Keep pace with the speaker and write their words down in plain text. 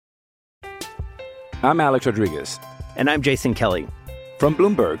I'm Alex Rodriguez. And I'm Jason Kelly. From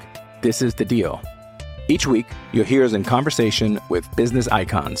Bloomberg, this is The Deal. Each week, you'll hear us in conversation with business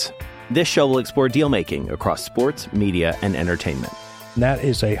icons. This show will explore deal-making across sports, media, and entertainment. That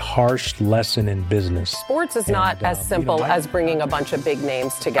is a harsh lesson in business. Sports is not as simple as bringing a bunch of big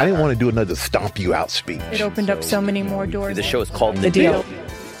names together. I didn't want to do another stomp you out speech. It opened up so many more doors. The show is called The Deal.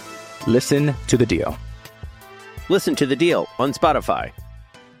 Listen to The Deal. Listen to The Deal on Spotify.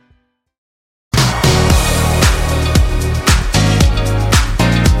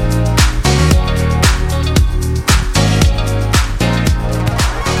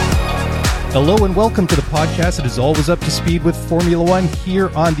 Hello and welcome to the podcast that is always up to speed with Formula One here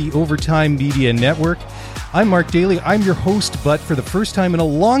on the Overtime Media Network. I'm Mark Daly. I'm your host, but for the first time in a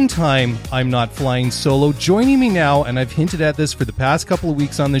long time, I'm not flying solo. Joining me now, and I've hinted at this for the past couple of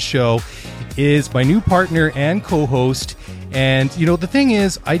weeks on the show, is my new partner and co-host. And, you know, the thing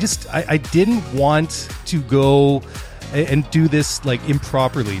is, I didn't want to go and do this like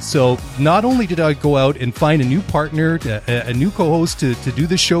improperly. So not only did I go out and find a new partner, a new co-host to do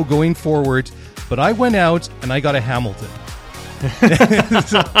the show going forward, but I went out and I got a Hamilton.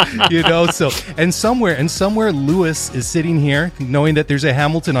 And somewhere Lewis is sitting here knowing that there's a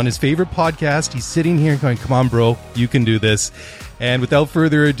Hamilton on his favorite podcast. He's sitting here going, come on, bro, you can do this. And without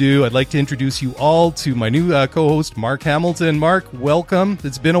further ado, I'd like to introduce you all to my new co-host, Mark Hamilton. Mark, welcome.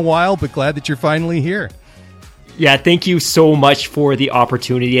 It's been a while, but glad that you're finally here. Yeah, thank you so much for the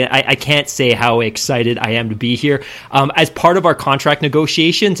opportunity. I can't say how excited I am to be here. As part of our contract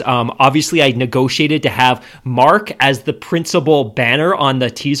negotiations, obviously I negotiated to have Mark as the principal banner on the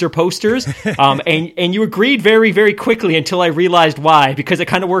teaser posters. And you agreed very, very quickly until I realized why, because it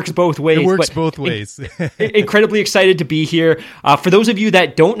kind of works both ways. It works both ways. Incredibly excited to be here. For those of you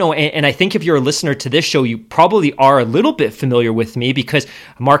that don't know, and I think if you're a listener to this show, you probably are a little bit familiar with me because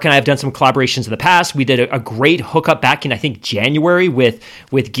Mark and I have done some collaborations in the past. We did a great hookup back in, I think, January with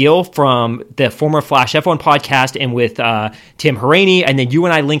Gil from the former Flash F1 podcast and with Tim Haraney. And then you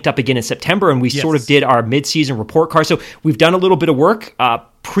and I linked up again in September and we sort of did our mid-season report card. So we've done a little bit of work.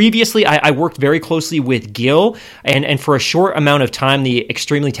 Previously, I worked very closely with Gil and for a short amount of time, the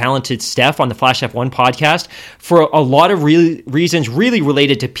extremely talented Steph on the Flash F1 podcast for a lot of reasons really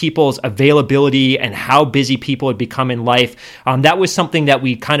related to people's availability and how busy people had become in life. That was something that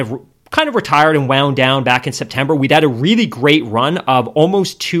we kind of retired and wound down back in September. We'd had a really great run of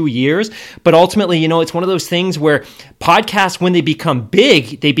almost 2 years, but ultimately, you know, it's one of those things where podcasts, when they become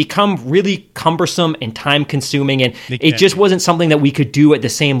big, they become really cumbersome and time consuming. And it just wasn't something that we could do at the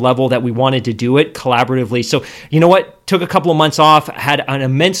same level that we wanted to do it collaboratively. So, you know what? Took a couple of months off, had an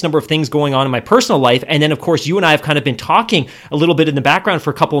immense number of things going on in my personal life. And then, of course, you and I have kind of been talking a little bit in the background for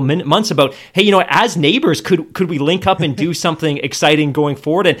a couple of months about, hey, you know, as neighbors, could we link up and do something exciting going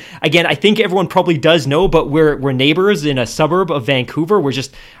forward? And again, I think everyone probably does know, but we're neighbors in a suburb of Vancouver. We're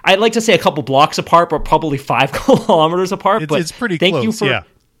just, I'd like to say a couple blocks apart, but probably 5 kilometers apart. It's pretty close,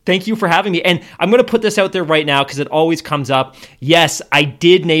 Thank you for having me. And I'm going to put this out there right now because it always comes up. Yes, I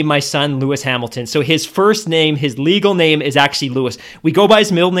did name my son Lewis Hamilton. So his first name, his legal name is actually Lewis. We go by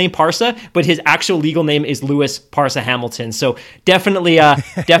his middle name, Parsa, but his actual legal name is Lewis Parsa Hamilton. So definitely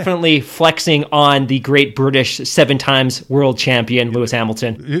flexing on the great British 7 times world champion, Lewis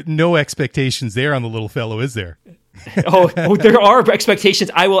Hamilton. No expectations there on the little fellow, is there? oh, there are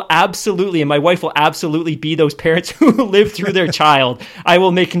expectations. I will absolutely, and my wife will absolutely be those parents who live through their child. I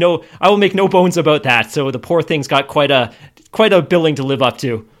will make no bones about that. So the poor thing's got quite a billing to live up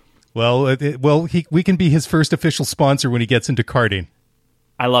to. Well, we can be his first official sponsor when he gets into karting.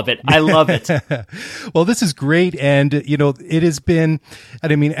 I love it. I love it. Well, this is great. And, you know, it has been,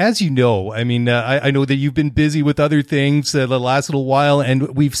 and I mean, as you know, I mean, I know that you've been busy with other things the last little while,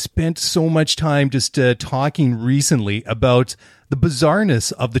 and we've spent so much time just talking recently about the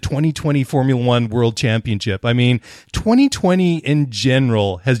bizarreness of the 2020 Formula One World Championship. I mean, 2020 in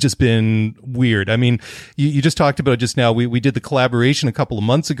general has just been weird. I mean, you just talked about it just now. We did the collaboration a couple of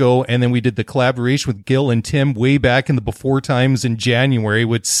months ago, and then we did the collaboration with Gil and Tim way back in the before times in January,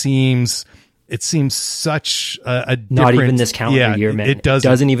 which seems such a different... Not even this calendar year, man. It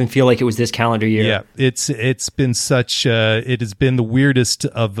doesn't even feel like it was this calendar year. Yeah, it's been such... it has been the weirdest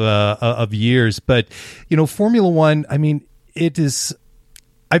of years. But, you know, Formula One, I mean, it is...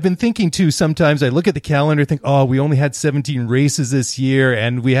 I've been thinking too, sometimes I look at the calendar, think, oh, we only had 17 races this year.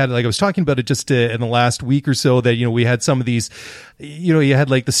 And we had, like I was talking about it just in the last week or so, that, you know, we had some of these you had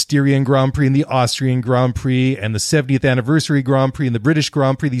like the Styrian Grand Prix and the Austrian Grand Prix and the 70th anniversary Grand Prix and the British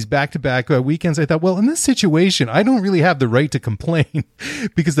Grand Prix, these back-to-back weekends. I thought, well, in this situation, I don't really have the right to complain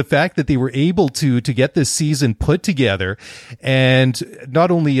because the fact that they were able to get this season put together and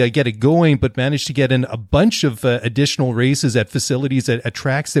not only get it going, but manage to get in a bunch of additional races at facilities, at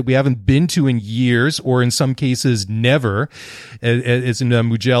tracks that we haven't been to in years, or in some cases never, as in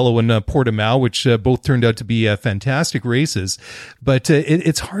Mugello and Portimao, which both turned out to be fantastic races. But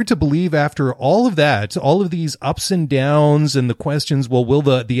it's hard to believe after all of that, all of these ups and downs and the questions, well, will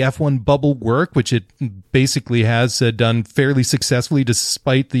the F1 bubble work, which it basically has done fairly successfully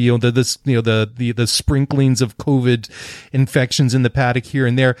despite the sprinklings of COVID infections in the paddock here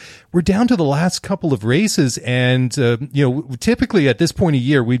and there. We're down to the last couple of races, and typically at this point of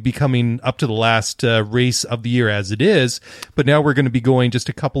year we'd be coming up to the last race of the year as it is, but now we're going to be going just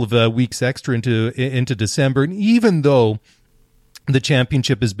a couple of weeks extra into December. And even though the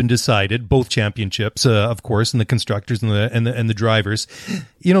championship has been decided, both championships, of course, and the constructors and the drivers,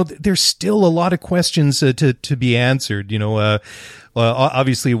 there's still a lot of questions to be answered.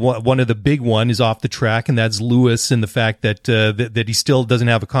 Obviously, one of the big one is off the track, and that's Lewis, and the fact that that he still doesn't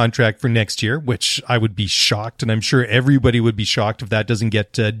have a contract for next year, which I would be shocked, and I'm sure everybody would be shocked if that doesn't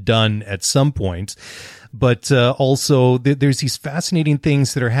get done at some point. But also, there's these fascinating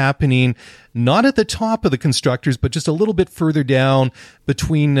things that are happening, not at the top of the constructors, but just a little bit further down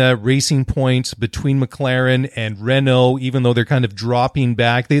between Racing Point, between McLaren and Renault, even though they're kind of dropping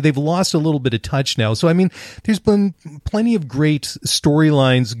back. They've lost a little bit of touch now. So, I mean, there's been plenty of great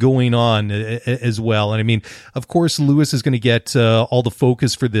storylines going on as well. And I mean, of course, Lewis is going to get all the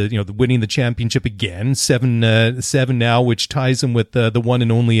focus for the winning the championship again, seven now, which ties him with the one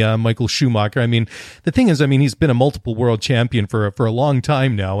and only Michael Schumacher. I mean, the thing is, he's been a multiple world champion for a long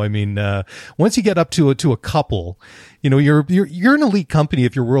time now. I mean, once you get up to a couple, you're an elite company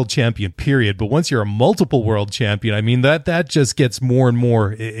if you're world champion, period. But once you're a multiple world champion, I mean, that just gets more and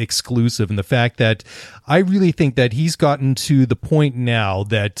more exclusive. And the fact that I really think that he's gotten to the point now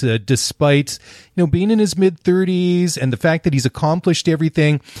that despite, being in his mid-30s and the fact that he's accomplished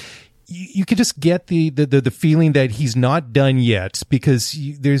everything, you could just get the feeling that he's not done yet, because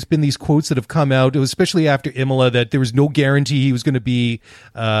there's been these quotes that have come out, especially after Imola, that there was no guarantee he was going to be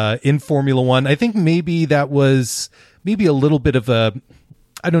in Formula One. I think maybe that was maybe a little bit of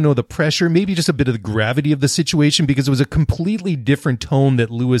the pressure, maybe just a bit of the gravity of the situation, because it was a completely different tone that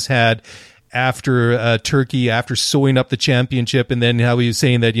Lewis had after Turkey, after sewing up the championship, and then how he was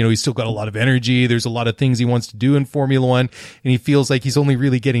saying that, he's still got a lot of energy. There's a lot of things he wants to do in Formula One, and he feels like he's only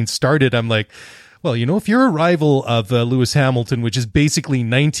really getting started. I'm like, well, if you're a rival of Lewis Hamilton, which is basically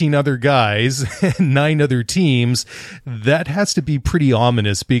 19 other guys and 9 other teams, that has to be pretty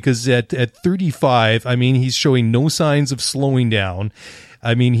ominous, because at 35, he's showing no signs of slowing down.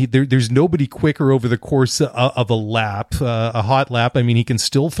 There's nobody quicker over the course of a lap, a hot lap. He can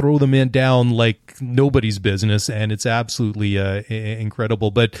still throw them down like nobody's business, and it's absolutely incredible.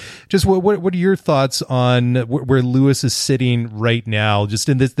 But just what are your thoughts on where Lewis is sitting right now? Just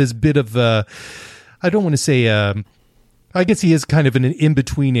in this bit of, I don't want to say, I guess he is kind of in an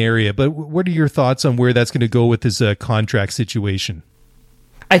in-between area, but what are your thoughts on where that's going to go with his contract situation?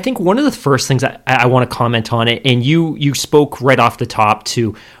 I think one of the first things I want to comment on it, and you spoke right off the top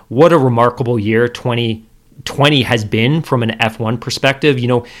to what a remarkable year 2020 has been from an F1 perspective.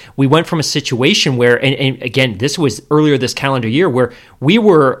 We went from a situation where, and again, this was earlier this calendar year, where we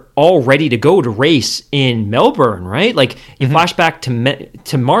were all ready to go to race in Melbourne, right? Like, you flash back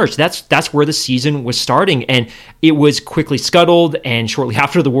to March, that's where the season was starting, and it was quickly scuttled, and shortly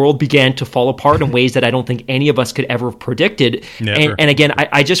after, the world began to fall apart in ways that I don't think any of us could ever have predicted. And again,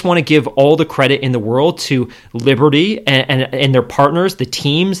 I just want to give all the credit in the world to Liberty and their partners, the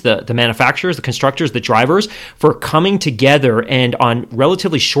teams, the manufacturers, the constructors, the drivers, for coming together and on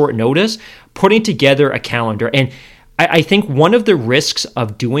relatively short notice, putting together a calendar. And I think one of the risks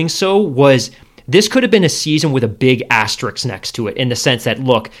of doing so was this could have been a season with a big asterisk next to it, in the sense that,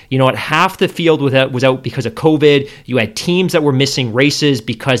 look, half the field was out because of COVID. You had teams that were missing races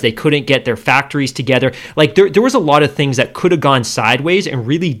because they couldn't get their factories together. Like, there was a lot of things that could have gone sideways and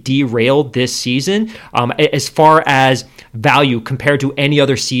really derailed this season as far as value compared to any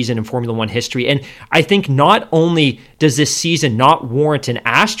other season in Formula One history. And I think not only does this season not warrant an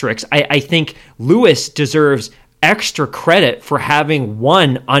asterisk, I think Lewis deserves extra credit for having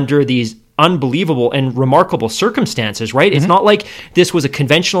won under these unbelievable and remarkable circumstances, right? It's not like this was a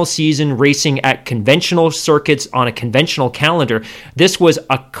conventional season racing at conventional circuits on a conventional calendar. This was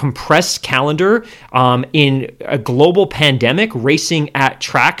a compressed calendar in a global pandemic, racing at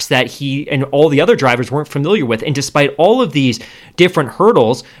tracks that he and all the other drivers weren't familiar with. And despite all of these different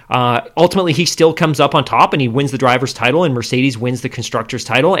hurdles, ultimately he still comes up on top and he wins the driver's title, and Mercedes wins the constructor's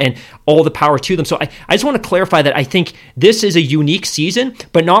title, and all the power to them. So I just want to clarify that I think this is a unique season,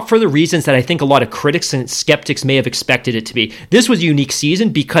 but not for the reasons that I think a lot of critics and skeptics may have expected it to be. This was a unique season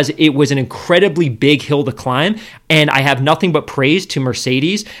because it was an incredibly big hill to climb, and I have nothing but praise to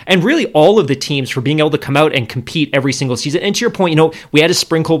Mercedes and really all of the teams for being able to come out and compete every single season. And to your point, we had a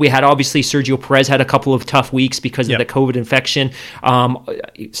sprinkle. We had obviously Sergio Perez had a couple of tough weeks because of the COVID infection.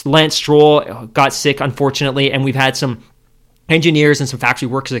 Lance Stroll got sick, unfortunately, and we've had some engineers and some factory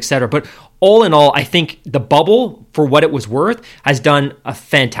workers, etc. But all in all, I think the bubble, for what it was worth, has done a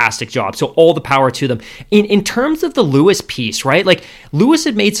fantastic job. So all the power to them. In terms of the Lewis piece, right? Like Lewis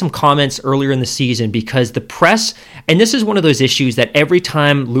had made some comments earlier in the season because the press, and this is one of those issues that every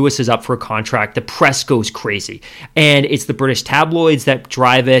time Lewis is up for a contract, the press goes crazy. And it's the British tabloids that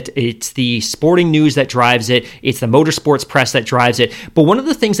drive it. It's the sporting news that drives it. It's the motorsports press that drives it. But one of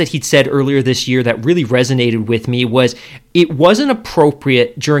the things that he'd said earlier this year that really resonated with me was it wasn't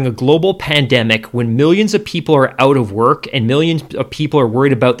appropriate during a global pandemic when millions of people are out of work and millions of people are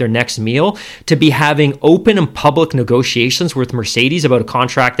worried about their next meal to be having open and public negotiations with Mercedes about a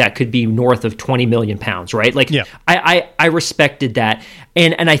contract that could be north of 20 million pounds, right? Like, I respected that.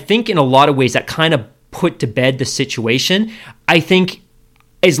 And I think in a lot of ways that kind of put to bed the situation. I think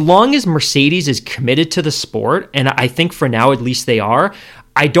as long as Mercedes is committed to the sport, and I think for now at least they are,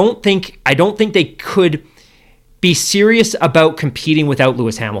 I don't think they could be serious about competing without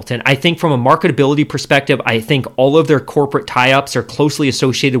Lewis Hamilton. I think from a marketability perspective, I think all of their corporate tie-ups are closely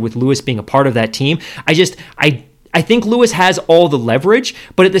associated with Lewis being a part of that team. I think Lewis has all the leverage,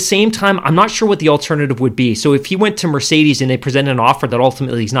 but at the same time, I'm not sure what the alternative would be. So if he went to Mercedes and they presented an offer that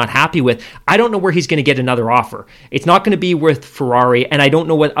ultimately he's not happy with, I don't know where he's going to get another offer. It's not going to be with Ferrari, and I don't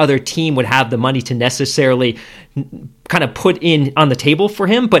know what other team would have the money to necessarily kind of put in on the table for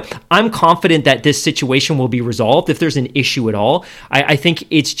him, but I'm confident that this situation will be resolved if there's an issue at all. I think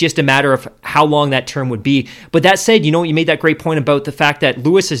it's just a matter of how long that term would be. But that said, you made that great point about the fact that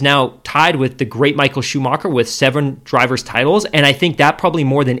Lewis is now tied with the great Michael Schumacher with 7 drivers' titles, and I think that probably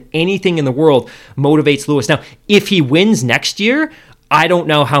more than anything in the world motivates Lewis. Now, if he wins next year, I don't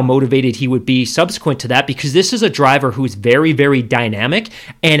know how motivated he would be subsequent to that, because this is a driver who's very, very dynamic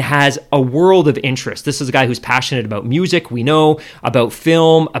and has a world of interest. This is a guy who's passionate about music, we know, about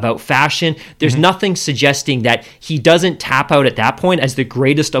film, about fashion. There's nothing suggesting that he doesn't tap out at that point as the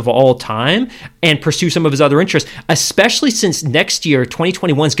greatest of all time and pursue some of his other interests, especially since next year,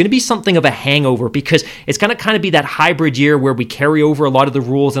 2021, is going to be something of a hangover, because it's going to kind of be that hybrid year where we carry over a lot of the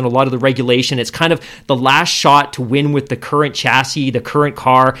rules and a lot of the regulation. It's kind of the last shot to win with the current chassis, the current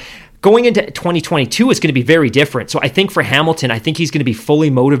car. Going into 2022, it's going to be very different. So I think for Hamilton, I think he's going to be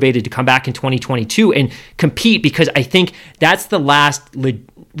fully motivated to come back in 2022 and compete, because I think that's the last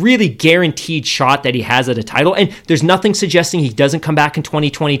really guaranteed shot that he has at a title. And there's nothing suggesting he doesn't come back in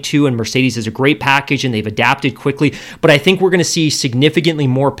 2022, and Mercedes is a great package and they've adapted quickly. But I think we're going to see significantly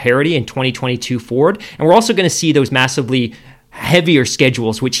more parity in 2022 forward. And we're also going to see those massively heavier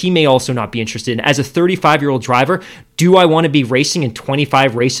schedules, which he may also not be interested in. As a 35-year-old driver, do I want to be racing in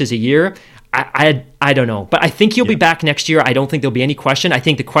 25 races a year? I don't know. But I think he'll be back next year. I don't think there'll be any question. I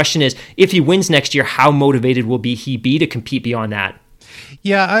think the question is, if he wins next year, how motivated will he be to compete beyond that?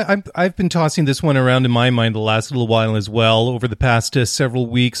 Yeah, I've been tossing this one around in my mind the last little while as well over the past several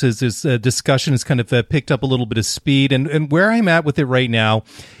weeks as this discussion has kind of picked up a little bit of speed. And where I'm at with it right now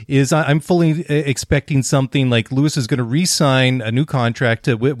is I'm fully expecting something like Lewis is going to re-sign a new contract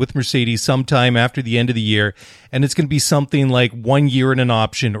with Mercedes sometime after the end of the year. And it's going to be something like 1 year in an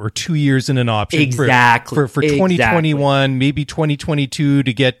option or 2 years in an option. Exactly. For 2021, maybe 2022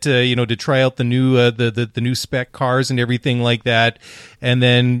 to get, to try out the new, the new spec cars and everything like that. And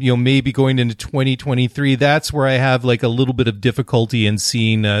then, maybe going into 2023, that's where I have like a little bit of difficulty in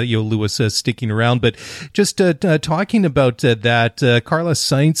seeing, Lewis sticking around. But just talking about that, Carlos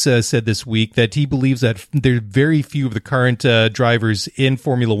Sainz said this week that he believes that there are very few of the current drivers in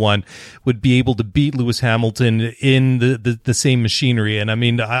Formula One would be able to beat Lewis Hamilton in the same machinery. And I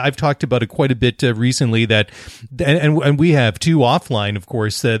mean, I've talked about it quite a bit recently that, and we have too offline, of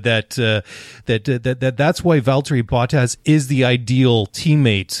course, that's why Valtteri Bottas is the ideal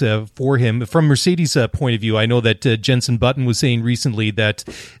teammate for him. From Mercedes' point of view, I know that Jenson Button was saying recently that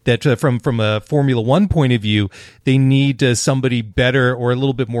from a Formula One point of view, they need somebody better or a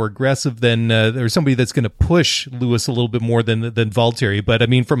little bit more aggressive than, or somebody that's going to push Lewis a little bit more than Valtteri. But I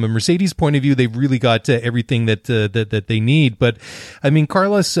mean, from a Mercedes point of view, they've really got everything that they need. But I mean,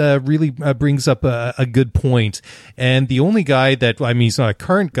 Carlos really brings up a good point. And the only guy that, I mean, he's not a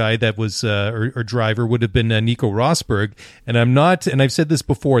current guy that was, or driver would have been Nico Rosberg. And I've said this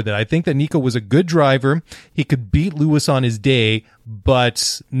before, that I think that Nico was a good driver. He could beat Lewis on his day,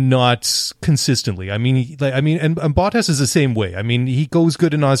 but not consistently. I mean, and Bottas is the same way. I mean, he goes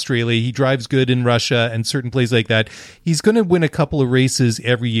good in Australia, he drives good in Russia and certain places like that. He's going to win a couple of races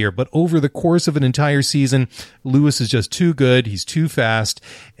every year, but over the course of an entire season, Lewis is just too good. He's too fast,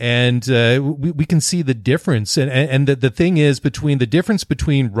 and we can see the difference. And the thing is, the difference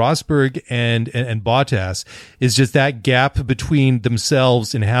between Rosberg and Bottas is just that gap between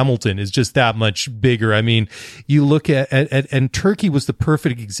themselves and Hamilton is just that much bigger. I mean, you look at and Turkey was the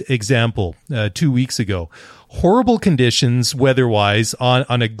perfect example 2 weeks ago. Horrible conditions weather-wise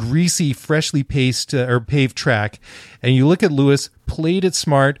on a greasy, freshly paved track. And you look at Lewis, played it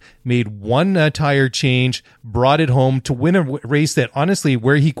smart, made one tire change, brought it home to win a race that, honestly,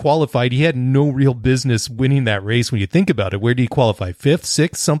 where he qualified, he had no real business winning that race when you think about it. Where did he qualify? 5th,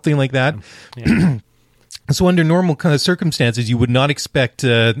 6th, something like that? Yeah. So under normal kind of circumstances, you would not expect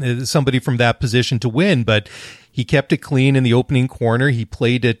somebody from that position to win, but he kept it clean in the opening corner. He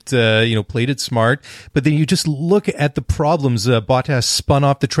played it, played it smart. But then you just look at the problems. Bottas spun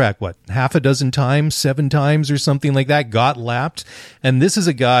off the track, half a dozen times, 7 times or something like that, got lapped. And this is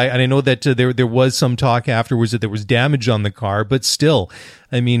a guy, and I know that there was some talk afterwards that there was damage on the car, but still,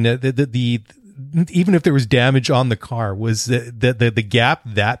 I mean, even if there was damage on the car, was the gap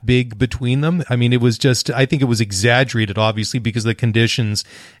that big between them? I mean, it was just, I think it was exaggerated, obviously, because of the conditions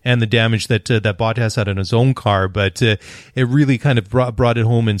and the damage that Bottas had on his own car. But it really kind of brought it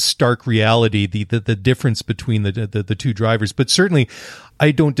home in stark reality, the difference between the two drivers. But certainly, I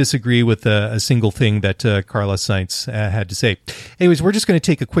don't disagree with a single thing that Carlos Sainz had to say. Anyways, we're just going to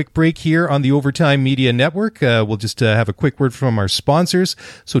take a quick break here on the Overtime Media Network. We'll just have a quick word from our sponsors,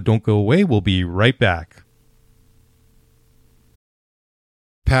 so don't go away. We'll be right back.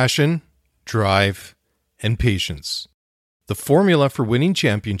 Passion, drive, and patience. The formula for winning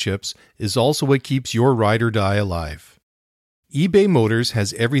championships is also what keeps your ride or die alive. eBay Motors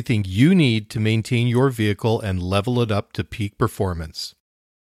has everything you need to maintain your vehicle and level it up to peak performance.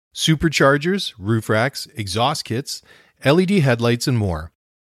 Superchargers, roof racks, exhaust kits, LED headlights, and more.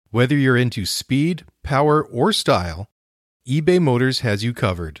 Whether you're into speed, power, or style, eBay Motors has you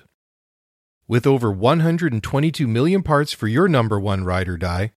covered. With over 122 million parts for your number one ride or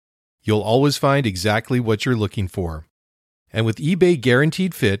die, you'll always find exactly what you're looking for. And with eBay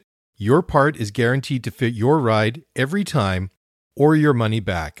Guaranteed Fit, your part is guaranteed to fit your ride every time or your money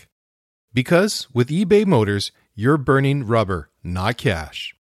back. Because with eBay Motors, you're burning rubber, not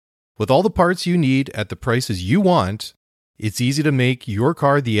cash. With all the parts you need at the prices you want, it's easy to make your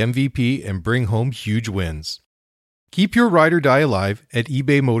car the MVP and bring home huge wins. Keep your ride or die alive at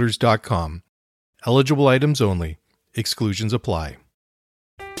ebaymotors.com. Eligible items only. Exclusions apply.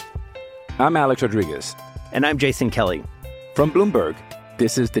 I'm Alex Rodriguez. And I'm Jason Kelly. From Bloomberg,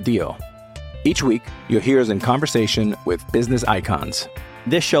 this is The Deal. Each week, you'll hear us in conversation with business icons.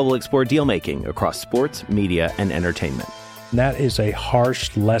 This show will explore deal-making across sports, media, and entertainment. That is a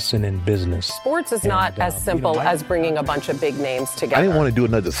harsh lesson in business. Sports is not as simple as bringing a bunch of big names together. I didn't want to do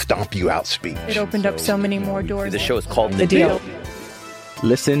another stomp you out speech. It opened up so many more doors. The show is called The Deal.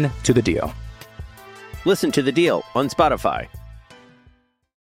 Listen to The Deal. Listen to The Deal on Spotify.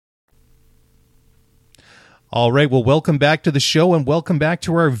 All right. Well, welcome back to the show and welcome back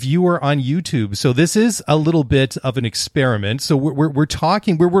to our viewer on YouTube. So this is a little bit of an experiment. So we're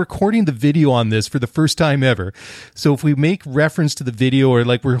recording the video on this for the first time ever. So if we make reference to the video or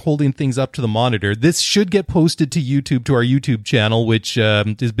like we're holding things up to the monitor, this should get posted to YouTube, to our YouTube channel, which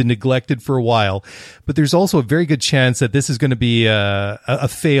has been neglected for a while. But there's also a very good chance that this is going to be a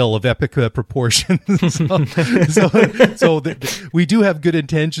fail of epic proportions. So we do have good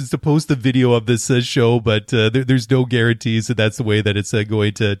intentions to post the video of this show, but there's no guarantees that that's the way that it's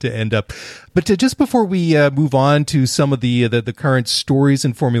going to end up. But just before we move on to some of the current stories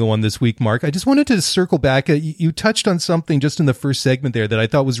in Formula One this week, Mark, I just wanted to circle back. You touched on something just in the first segment there that I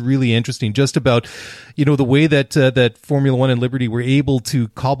thought was really interesting, just about the way that Formula One and Liberty were able to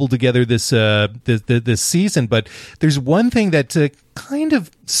cobble together this season. But there's one thing that kind of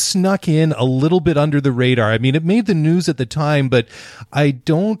snuck in a little bit under the radar. I mean, it made the news at the time, but I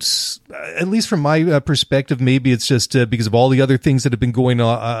don't, at least from my perspective, maybe it's just because of all the other things that have been going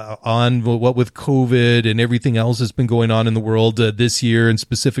on, what with COVID and everything else that's been going on in the world this year and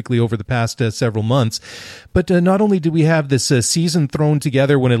specifically over the past several months. But not only did we have this season thrown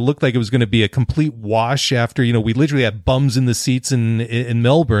together when it looked like it was going to be a complete wash after, we literally had bums in the seats in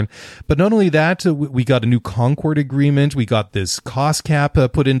Melbourne, but not only that, we got a new Concord agreement, we got this cost cap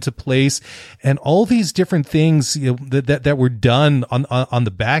put into place, and all these different things that were done on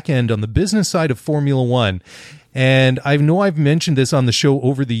the back end, on the business side of Formula One. And I know I've mentioned this on the show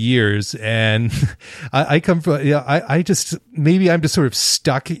over the years, and I come from, maybe I'm just sort of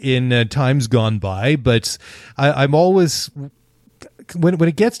stuck in times gone by, but I'm always, when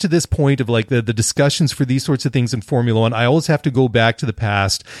it gets to this point of like the discussions for these sorts of things in Formula One, I always have to go back to the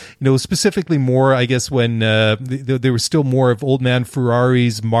past, specifically more, I guess, when there was still more of old man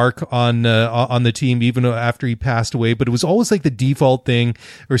Ferrari's mark on the team, even after he passed away. But it was always like the default thing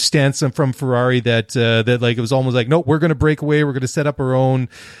or stance from Ferrari that like, it was almost like, no, we're going to break away. We're going to set up our own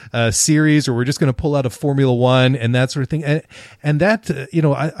series, or we're just going to pull out of Formula One and that sort of thing. And that,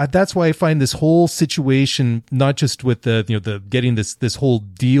 that's why I find this whole situation, not just with the getting this whole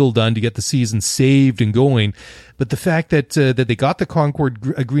deal done to get the season saved and going, but the fact that they got the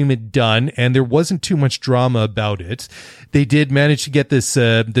Concord agreement done and there wasn't too much drama about it. They did manage to get this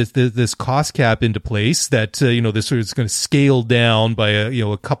cost cap into place that this sort of is going to scale down by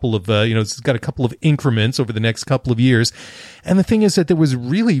a couple of it's got a couple of increments over the next couple of years. And the thing is that there was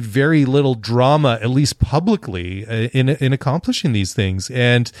really very little drama, at least publicly, in accomplishing these things.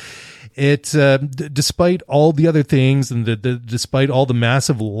 And it, despite all the other things and despite all the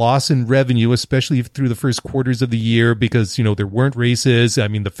massive loss in revenue, especially through the first quarters of the year, because, there weren't races. I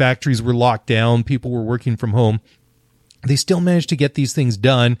mean, the factories were locked down. People were working from home. They still managed to get these things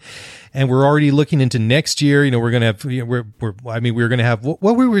done. And we're already looking into next year. We're going to have, we're going to have what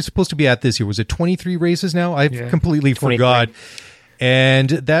we were supposed to be at this year. Was it 23 races now? I've completely forgot. And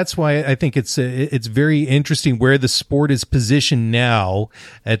that's why I think it's very interesting where the sport is positioned now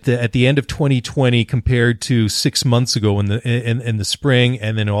at the end of 2020 compared to 6 months ago in the spring,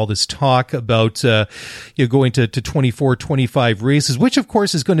 and then all this talk about going to 24, 25 races, which of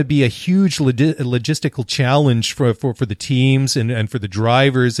course is going to be a huge logistical challenge for the teams and for the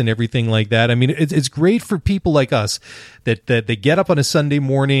drivers and everything like that. I mean, it's great for people like us that they get up on a Sunday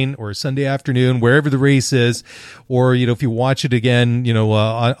morning or a Sunday afternoon, wherever the race is, or if you watch it again,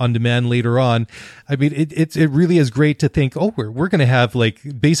 on demand later on. I mean, it really is great to think, oh, we're going to have like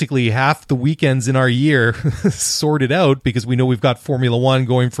basically half the weekends in our year sorted out, because we know we've got Formula One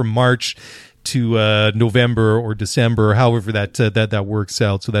going from March to November or December, or however that works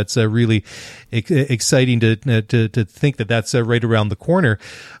out. So that's really exciting to think that that's right around the corner.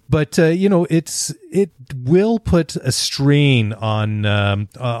 But it will put a strain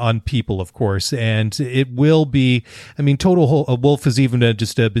on people, of course, and it will be. I mean, Toto Wolff has even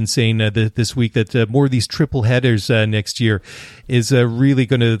just been saying this week that more of these triple headers next year is really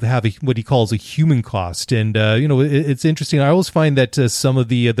going to have what he calls a human cost. And it's interesting. I always find that some of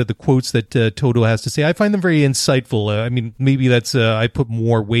the quotes that Toto has to say, I find them very insightful. I mean, maybe that's I put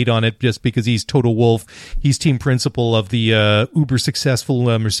more weight on it just because he's Toto Wolff. He's team principal of the uber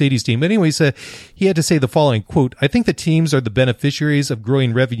successful Mercedes team. But anyways, he had to say the following, quote, "I think the teams are the beneficiaries of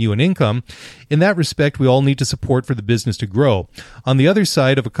growing revenue and income. In that respect, we all need to support for the business to grow. On the other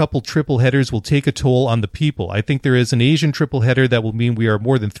side of a couple triple headers will take a toll on the people. I think there is an Asian triple header that will mean we are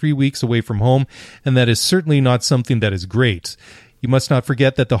more than 3 weeks away from home, and that is certainly not something that is great. You must not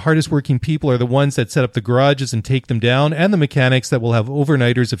forget that the hardest working people are the ones that set up the garages and take them down, and the mechanics that will have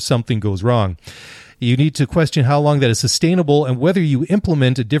overnighters if something goes wrong. You need to question how long that is sustainable and whether you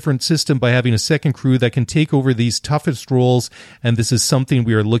implement a different system by having a second crew that can take over these toughest roles. And this is something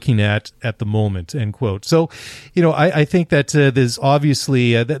we are looking at the moment," end quote. So, I think that there's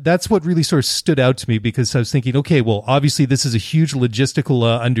obviously, that's what really sort of stood out to me, because I was thinking, okay, well, obviously this is a huge logistical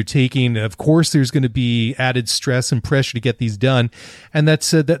undertaking. Of course, there's going to be added stress and pressure to get these done. And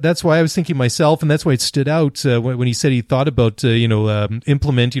that's why I was thinking myself, and that's why it stood out when he said he thought about,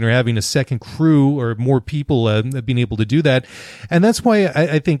 implementing or having a second crew or more people being able to do that. And that's why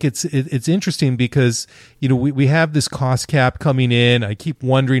I think it's interesting, because we have this cost cap coming in. I keep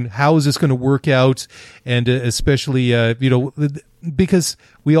wondering, how is this going to work out? And especially because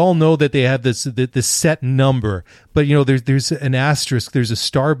we all know that they have this set number, but there's an asterisk, there's a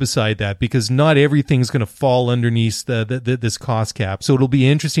star beside that, because not everything's going to fall underneath this cost cap. So it'll be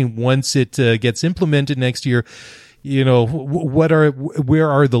interesting once it gets implemented next year. where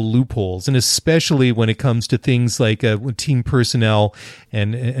are the loopholes, and especially when it comes to things like team personnel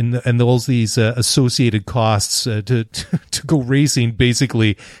and all these associated costs to go racing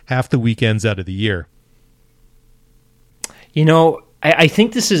basically half the weekends out of the year. I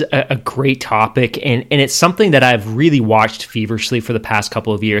think this is a great topic, and it's something that I've really watched feverishly for the past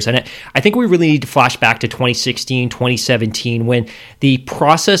couple of years. And I think we really need to flash back to 2016, 2017, when the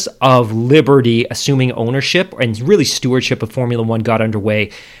process of Liberty assuming ownership and really stewardship of Formula One got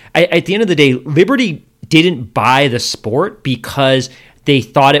underway. At the end of the day, Liberty didn't buy the sport because they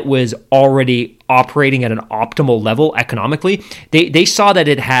thought it was already operating at an optimal level economically. They saw that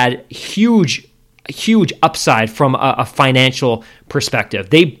it had huge upside from a financial perspective.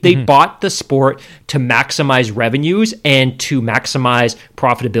 They bought the sport to maximize revenues and to maximize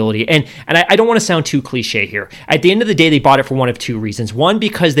profitability. And I don't want to sound too cliche here. At the end of the day, they bought it for one of two reasons. One,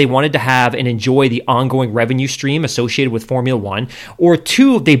 because they wanted to have and enjoy the ongoing revenue stream associated with Formula One. Or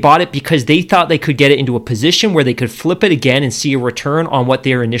two, they bought it because they thought they could get it into a position where they could flip it again and see a return on what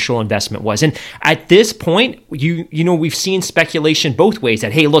their initial investment was. And at this point, we've seen speculation both ways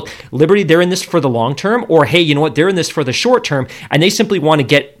that, hey, look, Liberty, they're in this for the long term, or hey, you know what, they're in this for the short term, and they simply want to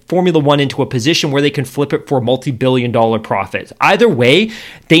get Formula One into a position where they can flip it for multi-billion-dollar profits. Either way,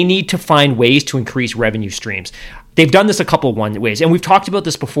 they need to find ways to increase revenue streams. They've done this a couple of ways, and we've talked about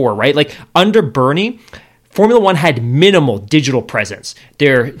this before, right? Like under Bernie, Formula One had minimal digital presence.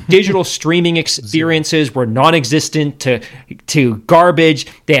 Their digital streaming experiences were non-existent to garbage.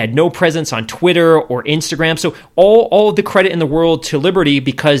 They had no presence on Twitter or Instagram. So all of the credit in the world to Liberty,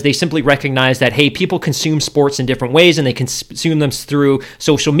 because they simply recognized that, hey, people consume sports in different ways, and they consume them through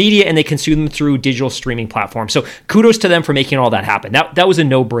social media, and they consume them through digital streaming platforms. So kudos to them for making all that happen. That was a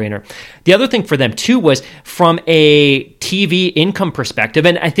no-brainer. The other thing for them, too, was from a TV income perspective,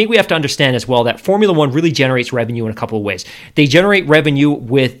 and I think we have to understand as well that Formula One really generates revenue in a couple of ways. They generate revenue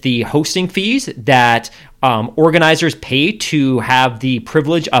with the hosting fees that organizers pay to have the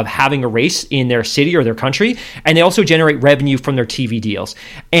privilege of having a race in their city or their country, and they also generate revenue from their TV deals.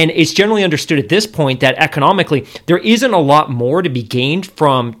 And it's generally understood at this point that economically, there isn't a lot more to be gained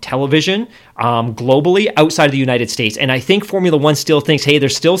from television globally outside of the United States. And I think Formula One still thinks, hey,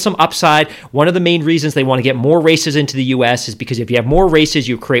 there's still some upside. One of the main reasons they want to get more races into the US is because if you have more races,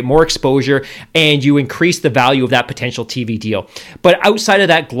 you create more exposure and you increase the value of that potential TV deal. But outside of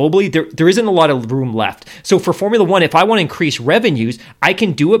that globally, there isn't a lot of room left. So for Formula One, if I want to increase revenues, I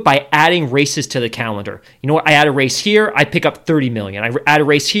can do it by adding races to the calendar. You know what? I add a race here, I pick up $30 million. I add a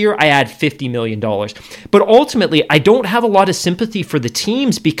race here, I add $50 million. But ultimately, I don't have a lot of sympathy for the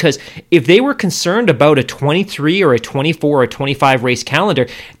teams, because if they were concerned about a 23 or a 24 or 25 race calendar,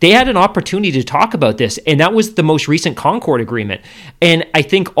 they had an opportunity to talk about this. And that was the most recent Concord agreement. And I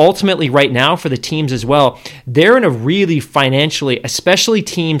think ultimately right now for the teams as well, they're in a really financially, especially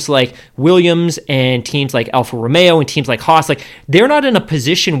teams like Williams and teams like Alfa Romeo and teams like Haas, like they're not in a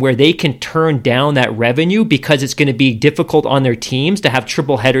position where they can turn down that revenue because it's going to be difficult on their teams to have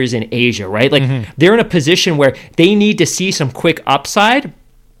triple headers in Asia, right? Like they're in a position where they need to see some quick upside.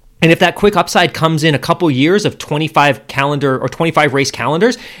 And if that quick upside comes in a couple years of 25 race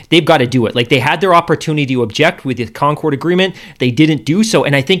calendars, they've got to do it. Like they had their opportunity to object with the Concord agreement. They didn't do so.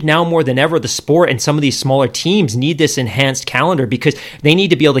 And I think now more than ever, the sport and some of these smaller teams need this enhanced calendar because they need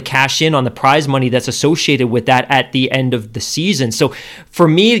to be able to cash in on the prize money that's associated with that at the end of the season. So for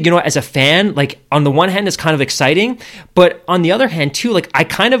me, as a fan, like on the one hand, it's kind of exciting, but on the other hand too, like I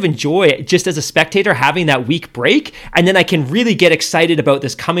kind of enjoy it just as a spectator having that week break. And then I can really get excited about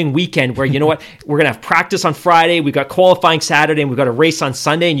this coming weekend where, you know what, we're going to have practice on Friday, we've got qualifying Saturday, and we've got a race on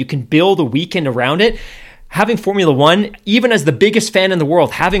Sunday, and you can build a weekend around it. Having Formula One, even as the biggest fan in the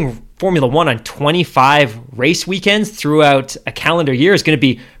world, having Formula One on 25 race weekends throughout a calendar year is going to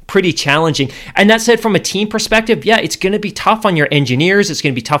be pretty challenging. And that said, from a team perspective, yeah, it's going to be tough on your engineers, it's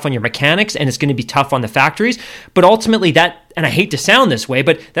going to be tough on your mechanics, and it's going to be tough on the factories. But ultimately that, and I hate to sound this way,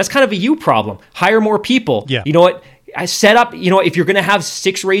 but that's kind of a you problem. Hire more people. Yeah. You know what? I set up, if you're going to have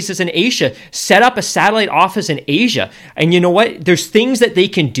 6 races in Asia, set up a satellite office in Asia. And you know what? There's things that they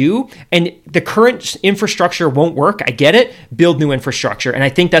can do, and the current infrastructure won't work. I get it. Build new infrastructure. And I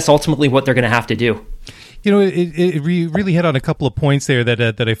think that's ultimately what they're going to have to do. It really hit on a couple of points there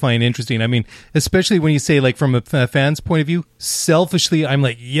that I find interesting. I mean, especially when you say, like, from a fan's point of view, selfishly, I'm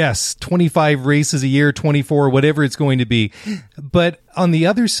like, yes, 25 races a year, 24, whatever it's going to be. But on the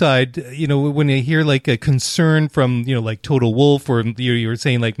other side, when I hear like a concern from, like Total Wolf, or you were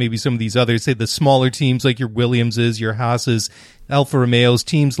saying like maybe some of these others, say the smaller teams like your Williamses, your Haas's, Alfa Romeos,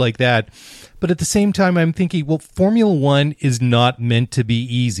 teams like that. But at the same time, I'm thinking, well, Formula One is not meant to be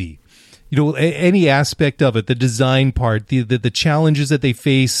easy. any aspect of it, the design part, the challenges that they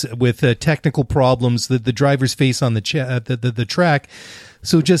face with technical problems that the drivers face on the track.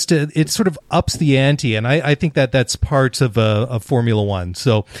 So just it sort of ups the ante, and I think that's part of Formula One.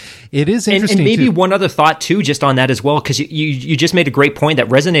 So it is interesting. And maybe one other thought too, just on that as well, because you just made a great point that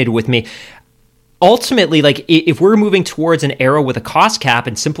resonated with me. Ultimately, like if we're moving towards an era with a cost cap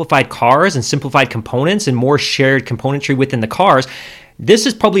and simplified cars and simplified components and more shared componentry within the cars, this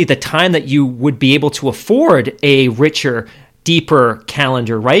is probably the time that you would be able to afford a richer, deeper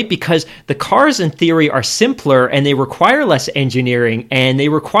calendar, right? Because the cars in theory are simpler and they require less engineering and they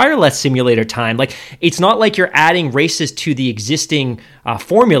require less simulator time. Like it's not like you're adding races to the existing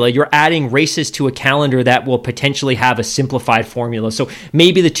formula. You're adding races to a calendar that will potentially have a simplified formula. So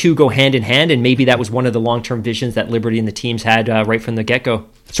maybe the two go hand in hand, and maybe that was one of the long-term visions that Liberty and the teams had right from the get-go.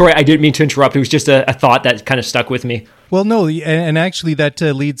 Sorry, I didn't mean to interrupt. It was just a thought that kind of stuck with me. Well, no, and actually that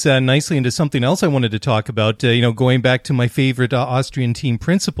leads nicely into something else I wanted to talk about. Going back to my favorite Austrian team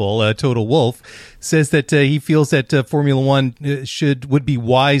principal, Toto Wolff, says that he feels that Formula One would be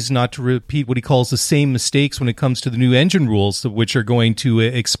wise not to repeat what he calls the same mistakes when it comes to the new engine rules, which are going to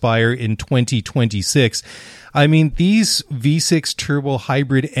expire in 2026. I mean, these V6 turbo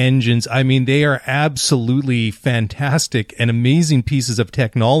hybrid engines, I mean, they are absolutely fantastic and amazing pieces of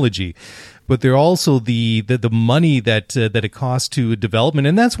technology. But they're also the money that it costs to development,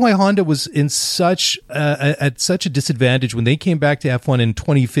 and that's why Honda was in at such a disadvantage when they came back to F1 in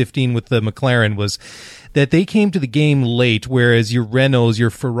 2015 with the McLaren, was that they came to the game late, whereas your Renaults, your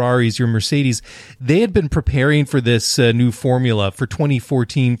Ferraris, your Mercedes, they had been preparing for this new formula for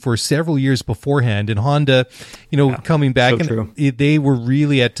 2014 for several years beforehand. And Honda, coming back, they were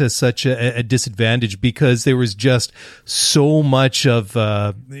really at such a disadvantage because there was just so much of,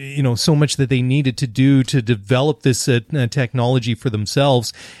 so much that they needed to do to develop this technology for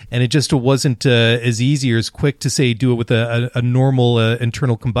themselves. And it just wasn't as easy or as quick to say do it with a normal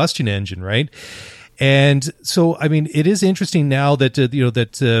internal combustion engine, right? And so, I mean, it is interesting now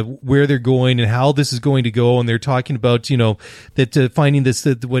that, where they're going and how this is going to go. And they're talking about, that finding this,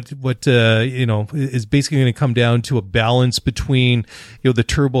 what is basically going to come down to a balance between, the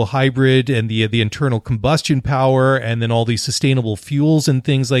turbo hybrid and the internal combustion power, and then all these sustainable fuels and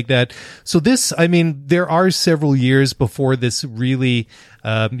things like that. So this, I mean, there are several years before this really,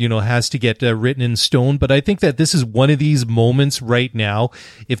 has to get written in stone. But I think that this is one of these moments right now,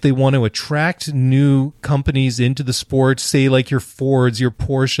 if they want to attract new companies into the sport, say like your Fords, your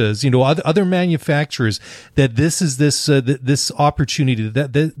Porsches, other manufacturers, that this is this opportunity,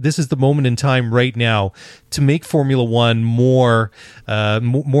 that this is the moment in time right now to make Formula One more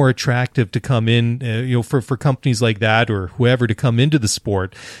attractive to come in, for companies like that or whoever to come into the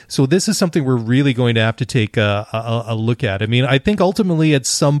sport. So this is something we're really going to have to take a look at. I mean, I think ultimately at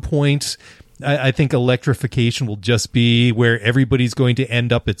some point, I think electrification will just be where everybody's going to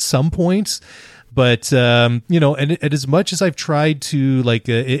end up at some point. But, and as much as I've tried to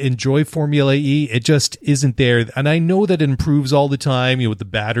enjoy Formula E, it just isn't there. And I know that it improves all the time, with the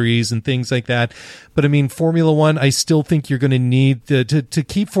batteries and things like that. But I mean, Formula One, I still think you're going to need to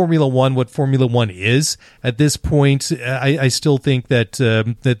keep Formula One what Formula One is at this point. I still think that,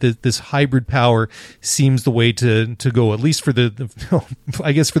 this hybrid power seems the way to go, at least for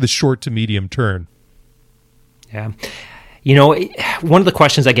I guess for the short to medium term. Yeah. One of the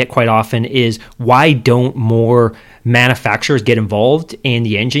questions I get quite often is, why don't more manufacturers get involved in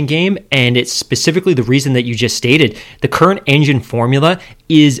the engine game? And it's specifically the reason that you just stated. The current engine formula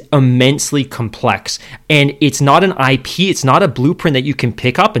is immensely complex, and it's not an IP, it's not a blueprint that you can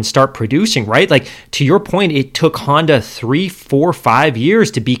pick up and start producing, right? Like, to your point, it took Honda 3, 4, 5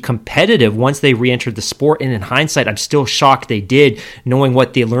 years to be competitive once they re-entered the sport. And in hindsight, I'm still shocked they did, knowing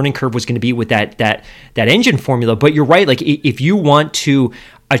what the learning curve was going to be with that engine formula. But you're right, like if you want to,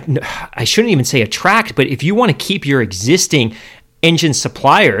 I shouldn't even say attract, but if you want to keep your existing engine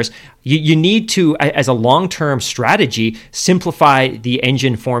suppliers, you need to, as a long-term strategy, simplify the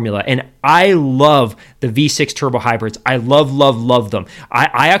engine formula. And I love the V6 turbo hybrids. I love them.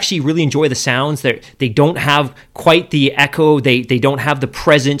 I actually really enjoy the sounds. That they don't have quite the echo. They don't have the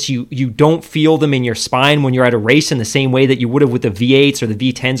presence. You don't feel them in your spine when you're at a race in the same way that you would have with the V8s or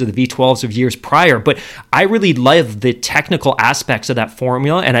the V10s or the V12s of years prior. But I really love the technical aspects of that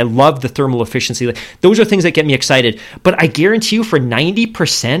formula, and I love the thermal efficiency. Those are things that get me excited. But I guarantee you, for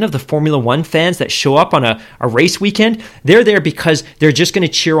 90% of the Formula One fans that show up on a race weekend, they're there because they're just going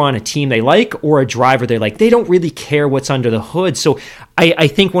to cheer on a team they like or a driver they like. They don't really care what's under the hood. So I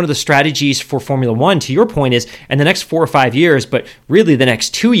think one of the strategies for Formula One, to your point, is in the next 4 or 5 years, but really the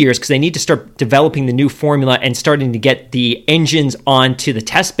next 2 years, because they need to start developing the new formula and starting to get the engines onto the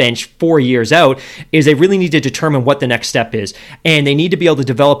test bench 4 years out, is they really need to determine what the next step is. And they need to be able to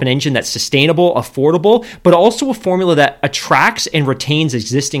develop an engine that's sustainable, affordable, but also a formula that attracts and retains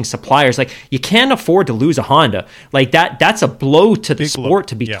existing suppliers. Like, you can't afford to lose a Honda. Like, that's a blow to the sport,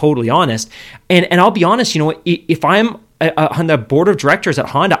 to be totally honest. And I'll be honest, if I'm on the board of directors at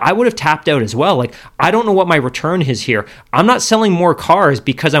Honda, I would have tapped out as well. Like, I don't know what my return is here. I'm not selling more cars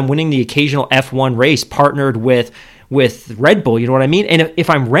because I'm winning the occasional F1 race partnered with Red Bull, you know what I mean? And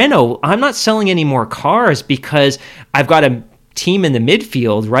if I'm Renault, I'm not selling any more cars because I've got a team in the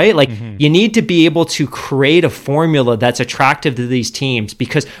midfield, right? Like, you need to be able to create a formula that's attractive to these teams,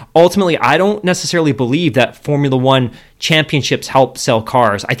 because ultimately I don't necessarily believe that Formula One championships help sell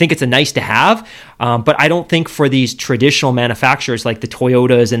cars. I think it's a nice to have, but I don't think for these traditional manufacturers like the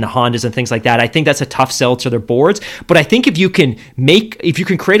Toyotas and the Hondas and things like that, I think that's a tough sell to their boards. But I think if you can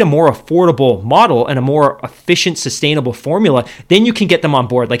create a more affordable model and a more efficient, sustainable formula, then you can get them on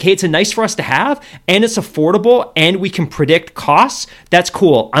board. Like, hey, it's a nice for us to have, and it's affordable, and we can predict costs. That's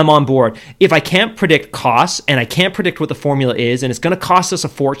cool. I'm on board. If I can't predict costs and I can't predict what the formula is, and it's going to cost us a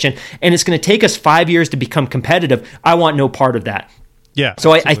fortune, and it's going to take us 5 years to become competitive, I want no part of that. Yeah.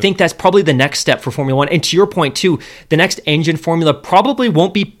 So I think that's probably the next step for Formula One. And to your point too, the next engine formula probably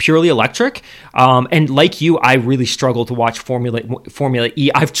won't be purely electric. And like you, I really struggle to watch Formula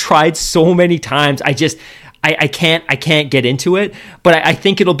E. I've tried so many times. I can't get into it, but I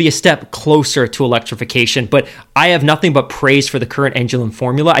think it'll be a step closer to electrification. But I have nothing but praise for the current engine and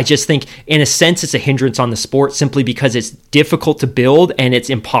formula. I just think, in a sense, it's a hindrance on the sport simply because it's difficult to build and it's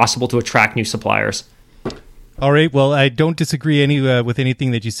impossible to attract new suppliers. All right. Well, I don't disagree with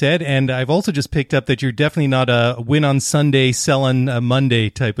anything that you said. And I've also just picked up that you're definitely not a win on Sunday, sell on Monday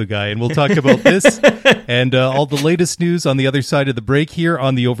type of guy. And we'll talk about this and all the latest news on the other side of the break here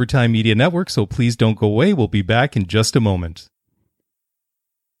on the Overtime Media Network. So please don't go away. We'll be back in just a moment.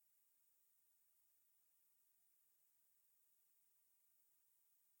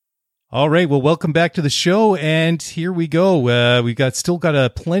 All right. Well, welcome back to the show. And here we go. We've still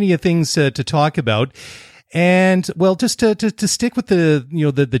got plenty of things to talk about. And well, just to stick with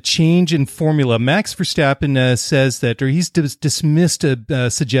the change in formula, Max Verstappen says that, or he's dismissed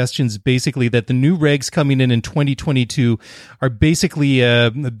suggestions basically that the new regs coming in 2022 are basically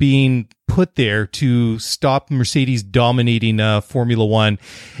being put there to stop Mercedes dominating Formula One.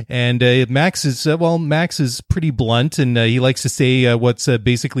 And Max is pretty blunt, and he likes to say what's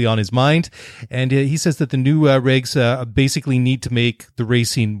basically on his mind. And he says that the new regs basically need to make the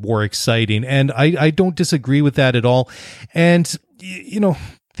racing more exciting. And I don't disagree with that at all. And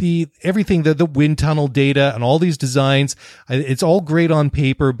everything, the wind tunnel data and all these designs, it's all great on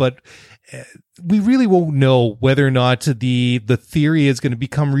paper, but we really won't know whether or not the theory is going to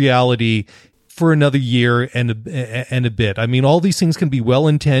become reality for another year and a bit. I mean, all these things can be well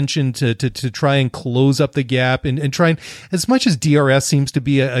intentioned to try and close up the gap and try and, as much as DRS seems to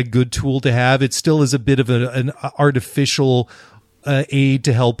be a good tool to have, it still is a bit of an artificial aid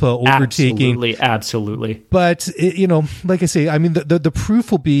to help overtaking. Absolutely. But like I say, I mean, the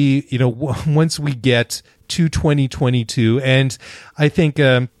proof will be, once we get to 2022, and I think.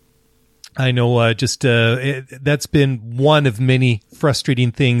 I know, that's been one of many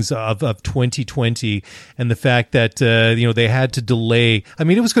frustrating things of 2020, and the fact that they had to delay. I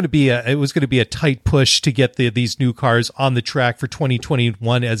mean, it was going to be a tight push to get these new cars on the track for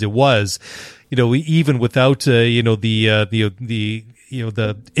 2021 as it was. Even without the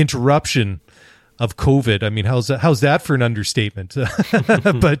interruption of COVID. I mean, how's that for an understatement?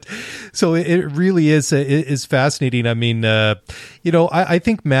 But so it really is fascinating. I mean, I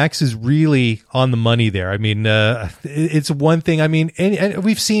think Max is really on the money there. I mean, it's one thing. I mean, and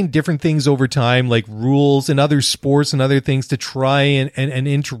we've seen different things over time, like rules and other sports and other things to try and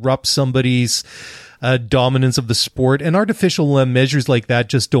interrupt somebody's dominance of the sport, and artificial measures like that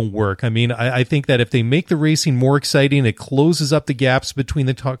just don't work. I mean, I think that if they make the racing more exciting, it closes up the gaps between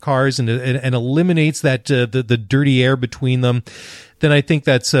the cars and eliminates that the dirty air between them, then I think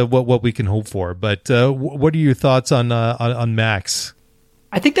that's what we can hope for. But what are your thoughts on Max?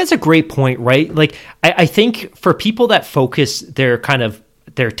 I think that's a great point, right? Like, I think for people that focus their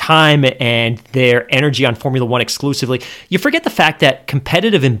time and their energy on Formula One exclusively, you forget the fact that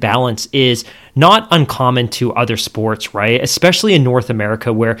competitive imbalance is not uncommon to other sports, right? Especially in North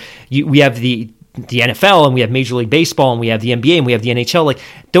America, where we have the NFL and we have Major League Baseball and we have the NBA and we have the NHL. Like,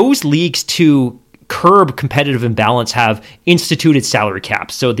 those leagues to curb competitive imbalance, have instituted salary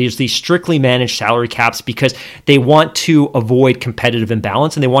caps. So there's these strictly managed salary caps because they want to avoid competitive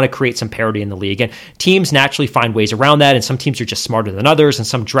imbalance and they want to create some parity in the league. And teams naturally find ways around that. And some teams are just smarter than others, and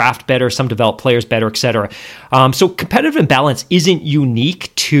some draft better, some develop players better, et cetera. So competitive imbalance isn't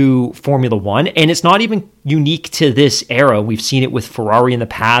unique to Formula One, and it's not even unique to this era. We've seen it with Ferrari in the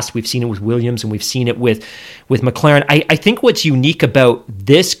past. We've seen it with Williams, and we've seen it with McLaren. I think what's unique about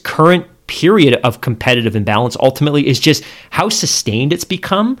this current period of competitive imbalance ultimately is just how sustained it's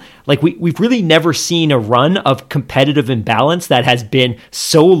become. Like we've really never seen a run of competitive imbalance that has been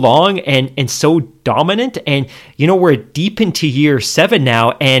so long and so dominant. And, we're deep into year 7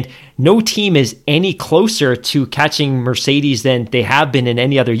 now, and no team is any closer to catching Mercedes than they have been in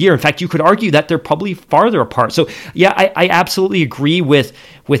any other year. In fact, you could argue that they're probably farther apart. So yeah, I absolutely agree with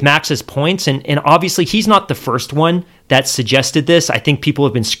Max's points. And obviously he's not the first one that suggested this. I think people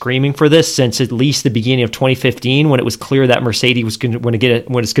have been screaming for this since at least the beginning of 2015, when it was clear that Mercedes was going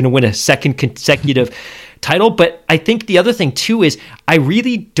to win a second consecutive title. But I think the other thing too is I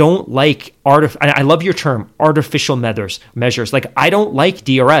really don't like I love your term, artificial measures. Like, I don't like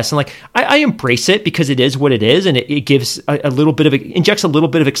DRS, and like I embrace it because it is what it is, and it gives injects a little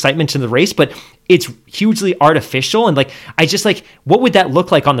bit of excitement into the race, but it's hugely artificial. And like, I just like, what would that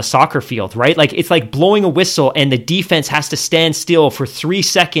look like on the soccer field, right? Like, it's like blowing a whistle and the defense has to stand still for 3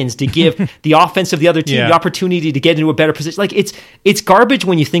 seconds to give the offense of the other team the opportunity to get into a better position. Like, it's garbage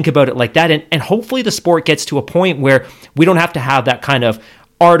when you think about it like that. And hopefully the sport gets to a point where we don't have to have that kind of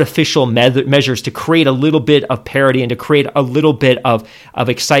artificial measures to create a little bit of parity and to create a little bit of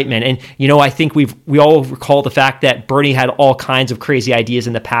excitement. And, I think we all recall the fact that Bernie had all kinds of crazy ideas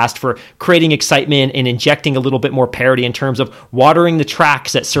in the past for creating excitement and injecting a little bit more parity in terms of watering the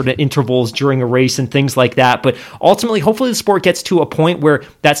tracks at certain intervals during a race and things like that. But ultimately, hopefully the sport gets to a point where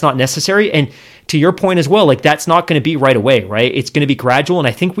that's not necessary. And to your point as well, like, that's not going to be right away, right? It's going to be gradual. And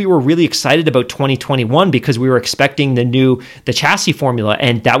I think we were really excited about 2021 because we were expecting the chassis formula.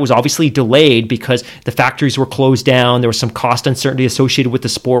 And that was obviously delayed because the factories were closed down. There was some cost uncertainty associated with the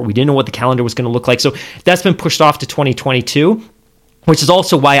sport. We didn't know what the calendar was going to look like. So that's been pushed off to 2022. Which is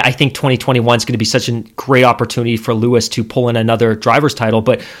also why I think 2021 is going to be such a great opportunity for Lewis to pull in another driver's title.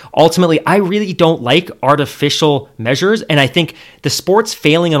 But ultimately, I really don't like artificial measures. And I think the sport's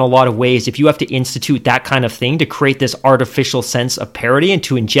failing in a lot of ways if you have to institute that kind of thing to create this artificial sense of parity and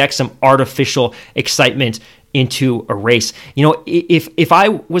to inject some artificial excitement into a race. If I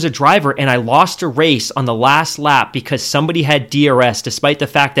was a driver and I lost a race on the last lap because somebody had DRS, despite the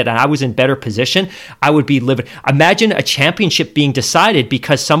fact that I was in better position, I would be livid. Imagine a championship being decided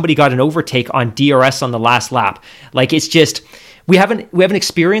because somebody got an overtake on DRS on the last lap. Like, it's just, we haven't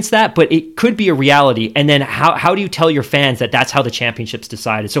experienced that, but it could be a reality. And then how do you tell your fans that that's how the championship's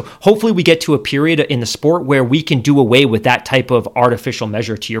decided? So hopefully we get to a period in the sport where we can do away with that type of artificial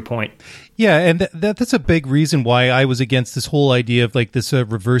measure, to your point. Yeah, and that's a big reason why I was against this whole idea of like this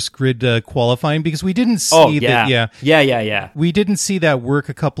reverse grid qualifying, because we didn't see that. Yeah. We didn't see that work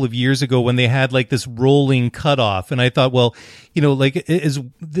a couple of years ago when they had like this rolling cutoff, and I thought, well, like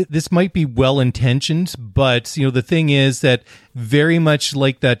this might be well intentioned, but the thing is that very much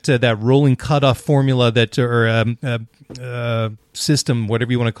like that rolling cutoff formula system,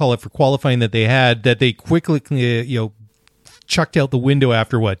 whatever you want to call it, for qualifying that they had, that they quickly chucked out the window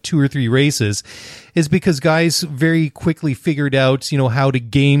after 2 or 3 races, is because guys very quickly figured out, how to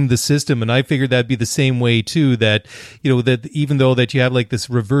game the system. And I figured that'd be the same way too, that, that even though that you have like this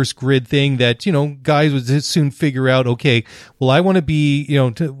reverse grid thing, that, guys would soon figure out, okay, well, I want to be,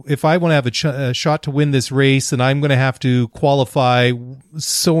 if I want to have a shot to win this race, then I'm going to have to qualify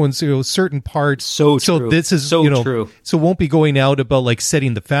so-and-so certain parts. So this is, true. So it won't be going out about like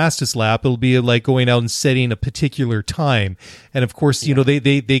setting the fastest lap. It'll be like going out and setting a particular time. And of course,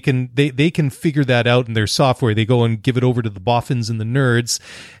 they can figure that out in their software. They go and give it over to the boffins and the nerds,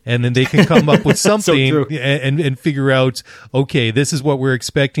 and then they can come up with something and figure out, okay, this is what we're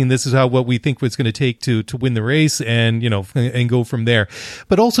expecting. This is what we think it's going to take to win the race, and and go from there.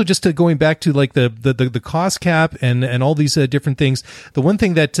 But also just going back to like the cost cap and all these different things. The one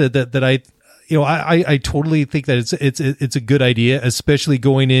thing that I totally think that it's a good idea, especially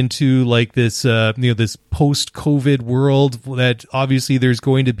going into like this, this post-COVID world, that obviously there's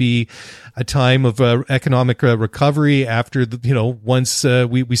going to be a time of economic recovery after once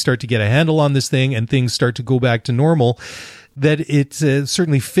we start to get a handle on this thing and things start to go back to normal. That it's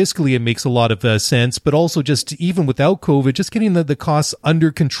certainly fiscally it makes a lot of sense, but also just even without COVID, just getting the costs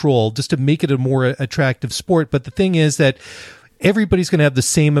under control, just to make it a more attractive sport. But the thing is that everybody's going to have the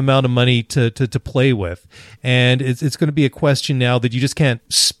same amount of money to play with. And it's going to be a question now that you just can't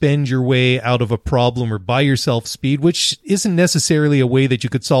spend your way out of a problem or buy yourself speed, which isn't necessarily a way that you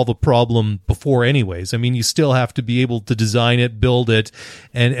could solve a problem before anyways. I mean, you still have to be able to design it, build it,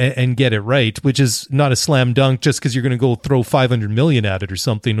 and get it right, which is not a slam dunk just because you're going to go throw 500 million at it or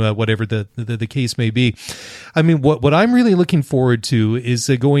something, whatever the case may be. I mean, what I'm really looking forward to is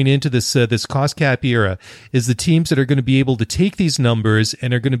going into this cost cap era is the teams that are going to be able to take these numbers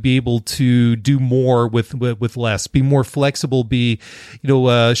and are going to be able to do more with less, be more flexible,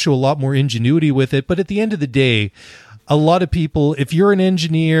 show a lot more ingenuity with it. But at the end of the day, a lot of people, if you're an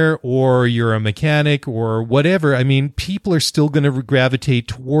engineer or you're a mechanic or whatever, I mean, people are still going to gravitate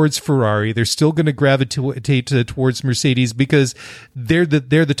towards Ferrari. They're still going to gravitate towards Mercedes because they're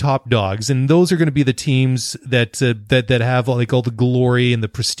the top dogs, and those are going to be the teams that have like all the glory and the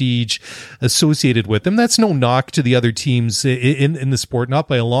prestige associated with them. That's no knock to the other teams in the sport, not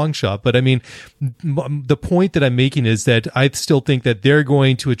by a long shot. But I mean, the point that I'm making is that I still think that they're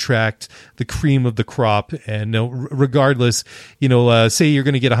going to attract the cream of the crop, and regardless, say you're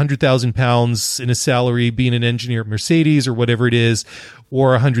going to get £100,000 in a salary being an engineer at Mercedes or whatever it is,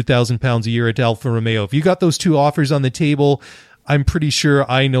 or £100,000 a year at Alfa Romeo. If you got those two offers on the table, I'm pretty sure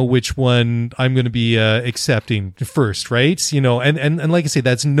I know which one I'm going to be accepting first, right? And like I say,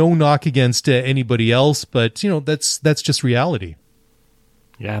 that's no knock against anybody else, but that's just reality.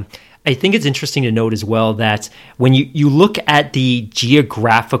 Yeah. I think it's interesting to note as well that when you look at the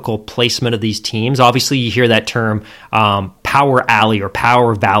geographical placement of these teams, obviously you hear that term Power Alley or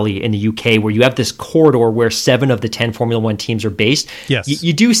Power Valley in the UK, where you have this corridor where 7 of the 10 Formula One teams are based. Yes.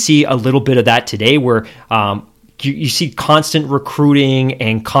 You do see a little bit of that today where you see constant recruiting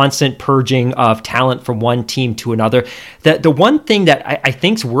and constant purging of talent from one team to another. The one thing that I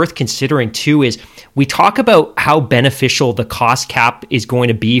think is worth considering too is we talk about how beneficial the cost cap is going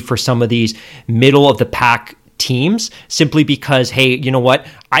to be for some of these middle of the pack teams, simply because, hey, you know what?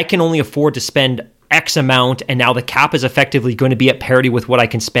 I can only afford to spend X amount, and now the cap is effectively going to be at parity with what I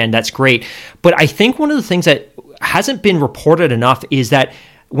can spend. That's great. But I think one of the things that hasn't been reported enough is that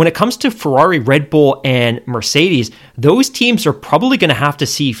when it comes to Ferrari, Red Bull, and Mercedes, those teams are probably going to have to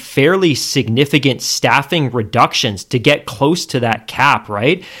see fairly significant staffing reductions to get close to that cap,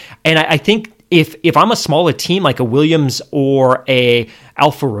 right? And I think if I'm a smaller team like a Williams or a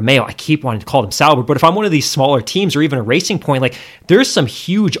Alfa Romeo, I keep wanting to call them Sauber, but if I'm one of these smaller teams or even a Racing Point, like there's some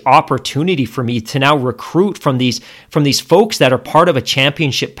huge opportunity for me to now recruit from these folks that are part of a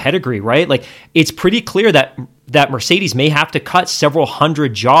championship pedigree, right? Like it's pretty clear that Mercedes may have to cut several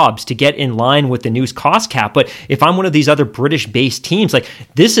hundred jobs to get in line with the new cost cap. But if I'm one of these other British-based teams, like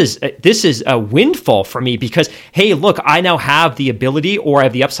this is a windfall for me because, hey, look, I now have the ability or I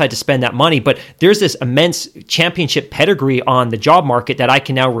have the upside to spend that money, but there's this immense championship pedigree on the job market that I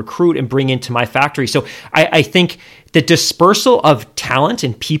can now recruit and bring into my factory. So I think the dispersal of talent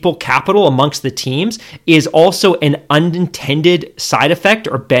and people capital amongst the teams is also an unintended side effect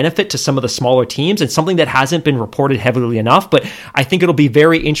or benefit to some of the smaller teams, and something that hasn't been reported heavily enough. But I think it'll be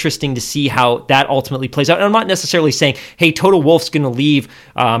very interesting to see how that ultimately plays out. And I'm not necessarily saying, hey, Toto Wolff's going to leave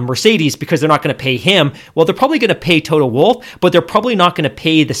Mercedes because they're not going to pay him. Well, they're probably going to pay Toto Wolff, but they're probably not going to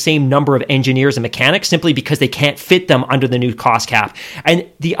pay the same number of engineers and mechanics simply because they can't fit them under the new cost cap. And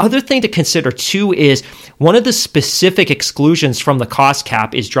the other thing to consider too is one of the specific exclusions from the cost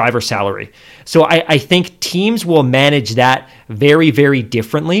cap is driver salary. So I think teams will manage that very, very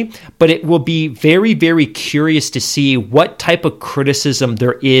differently, but it will be very, very curious to see what type of criticism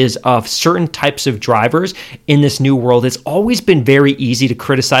there is of certain types of drivers in this new world. It's always been very easy to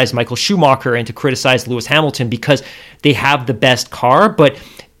criticize Michael Schumacher and to criticize Lewis Hamilton because they have the best car, but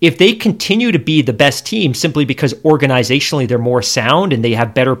if they continue to be the best team simply because organizationally they're more sound and they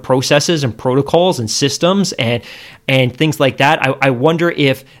have better processes and protocols and systems and things like that, I wonder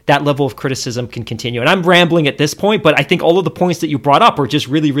if that level of criticism can continue. And I'm rambling at this point, but I think all of the points that you brought up are just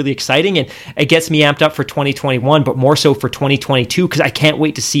really, really exciting, and it gets me amped up for 2021, but more so for 2022 because I can't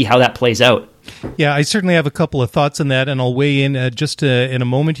wait to see how that plays out. Yeah, I certainly have a couple of thoughts on that, and I'll weigh in just in a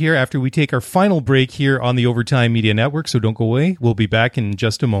moment here after we take our final break here on the Overtime Media Network, so don't go away. We'll be back in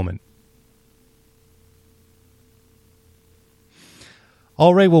just a moment.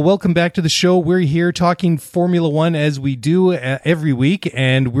 All right, well, welcome back to the show. We're here talking Formula One as we do every week,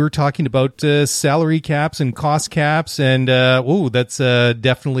 and we're talking about salary caps and cost caps, and that's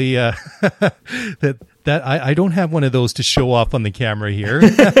definitely that I don't have one of those to show off on the camera here.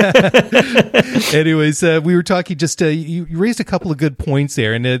 Anyways, we were talking you raised a couple of good points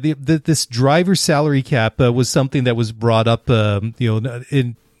there, and this driver salary cap was something that was brought up,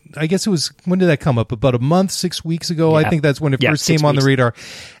 I guess it was, when did that come up? About a month, 6 weeks ago. Yeah. I think that's when it first came on the radar.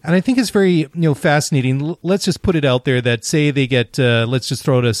 And I think it's very, fascinating. Let's just put it out there that say they get, let's just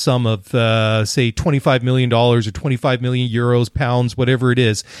throw out a sum of, say $25 million or 25 million euros, pounds, whatever it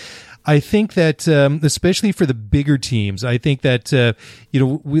is. I think that, especially for the bigger teams, I think that,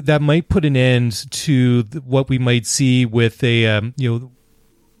 that might put an end to what we might see with a,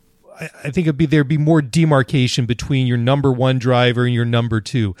 I think there'd be more demarcation between your number one driver and your number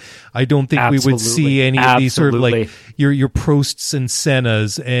two. I don't think we would see any of these sort of like your Prosts and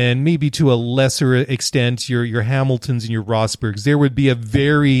Sennas, and maybe to a lesser extent your Hamiltons and your Rosbergs. There would be a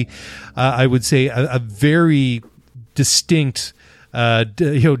very, I would say, a very distinct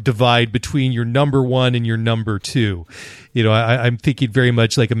divide between your number one and your number two. I'm thinking very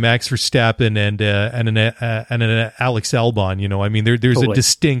much like a Max Verstappen and an Alex Albon. I mean, there's totally a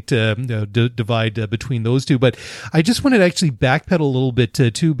distinct divide between those two. But I just wanted to actually backpedal a little bit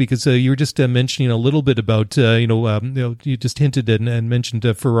too, because you were just mentioning a little bit about you just hinted and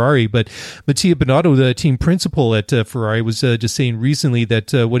mentioned Ferrari, but Mattia Binotto, the team principal at Ferrari, was just saying recently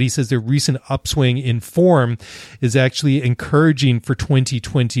that what he says their recent upswing in form is actually encouraging for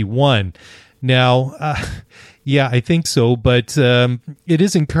 2021. Now, yeah, I think so, but it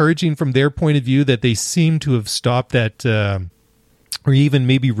is encouraging from their point of view that they seem to have stopped that, or even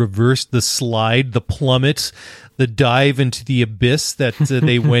maybe reversed the slide, the plummet, the dive into the abyss that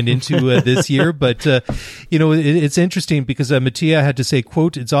they went into this year. But, it's interesting because Mattia had to say,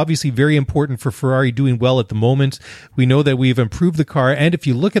 quote, "It's obviously very important for Ferrari doing well at the moment. We know that we've improved the car, and if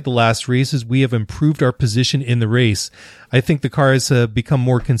you look at the last races, we have improved our position in the race. I think the car has become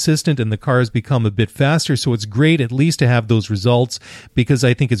more consistent and the car has become a bit faster. So it's great at least to have those results, because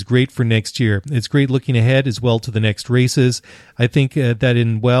I think it's great for next year. It's great looking ahead as well to the next races. I think that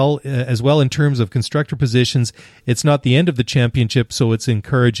as well in terms of constructor positions, it's not the end of the championship, so it's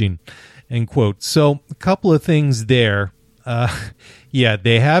encouraging," end quote. So a couple of things there. Yeah,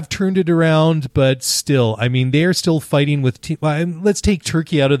 they have turned it around, but still, I mean, they're still fighting with let's take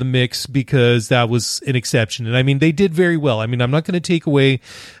Turkey out of the mix because that was an exception. And I mean, they did very well. I mean, I'm not going to take away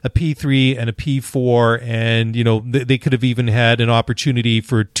a P3 and a P4, and, they could have even had an opportunity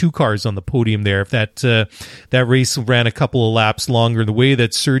for two cars on the podium there if that race ran a couple of laps longer, the way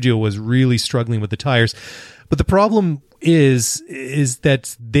that Sergio was really struggling with the tires. But the problem is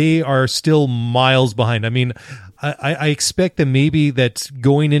that they are still miles behind. I mean, I expect that maybe that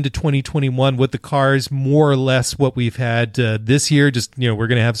going into 2021 with the cars, more or less what we've had this year, just, we're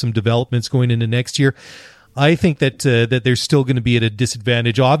going to have some developments going into next year. I think that they're still going to be at a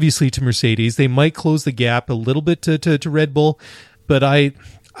disadvantage, obviously, to Mercedes. They might close the gap a little bit to Red Bull, but I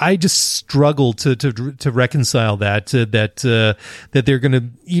just struggle to reconcile that they're going to,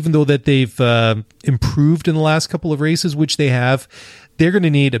 even though that they've improved in the last couple of races, which they have, they're going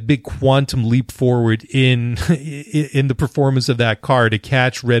to need a big quantum leap forward in the performance of that car to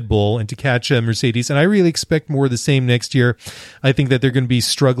catch Red Bull and to catch Mercedes. And I really expect more of the same next year. I think that they're going to be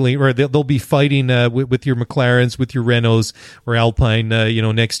struggling, or they'll be fighting with your McLarens, with your Renaults or Alpine,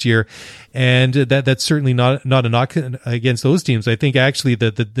 next year. And that's certainly not a knock against those teams. I think actually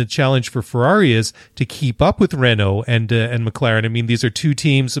the challenge for Ferrari is to keep up with Renault and McLaren. I mean, these are two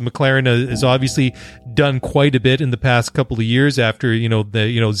teams. McLaren has obviously done quite a bit in the past couple of years after,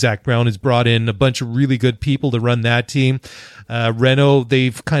 Zach Brown has brought in a bunch of really good people to run that team. Renault,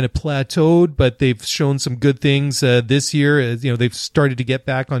 they've kind of plateaued, but they've shown some good things this year. They've started to get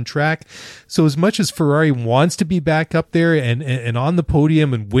back on track. So as much as Ferrari wants to be back up there and on the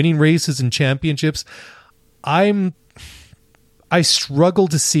podium and winning races and championships, I struggle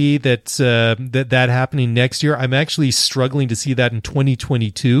to see that happening next year. I'm actually struggling to see that in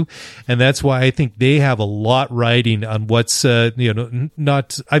 2022, and that's why I think they have a lot riding on what's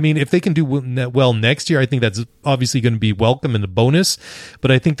not. I mean, if they can do well next year, I think that's obviously going to be welcome and a bonus.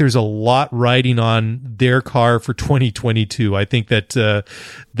 But I think there's a lot riding on their car for 2022. I think that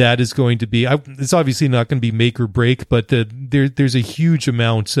that is going to be. It's obviously not going to be make or break, but there's a huge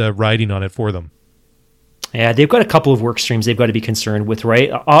amount riding on it for them. Yeah, they've got a couple of work streams they've got to be concerned with, right?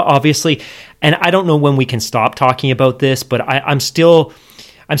 Obviously, and I don't know when we can stop talking about this, but I'm still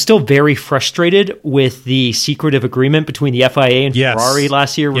very frustrated with the secretive agreement between the FIA and Ferrari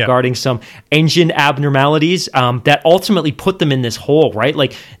last year regarding some engine abnormalities that ultimately put them in this hole, right?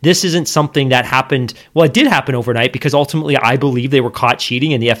 Like, this isn't something that happened. Well, it did happen overnight because ultimately I believe they were caught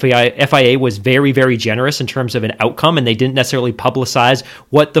cheating, and the FIA was very, very generous in terms of an outcome, and they didn't necessarily publicize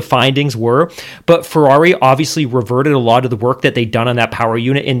what the findings were. But Ferrari obviously reverted a lot of the work that they'd done on that power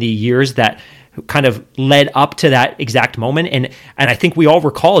unit in the years that kind of led up to that exact moment. And I think we all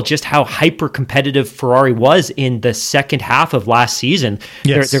recall just how hyper competitive Ferrari was in the second half of last season.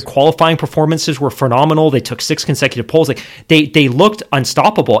 Yes. Their qualifying performances were phenomenal. They took 6 consecutive poles. Like they looked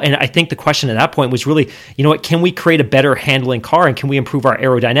unstoppable. And I think the question at that point was really, you know what, can we create a better handling car and can we improve our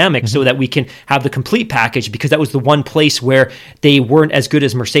aerodynamics so that we can have the complete package? Because that was the one place where they weren't as good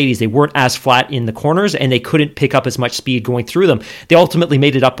as Mercedes. They weren't as flat in the corners and they couldn't pick up as much speed going through them. They ultimately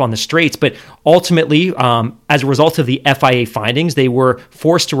made it up on the straights, but ultimately, as a result of the FIA findings, they were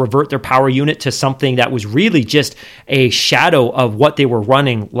forced to revert their power unit to something that was really just a shadow of what they were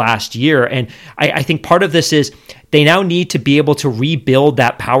running last year. And I think part of this is they now need to be able to rebuild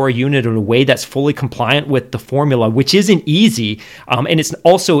that power unit in a way that's fully compliant with the formula, which isn't easy. And it's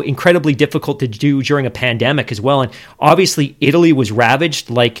also incredibly difficult to do during a pandemic as well. And obviously, Italy was ravaged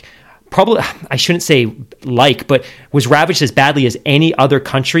probably, I shouldn't say but was ravaged as badly as any other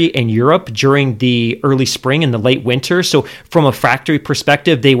country in Europe during the early spring and the late winter. So from a factory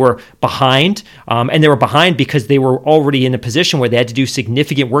perspective, they were behind. And they were behind because they were already in a position where they had to do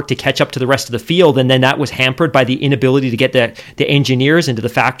significant work to catch up to the rest of the field. And then that was hampered by the inability to get the engineers into the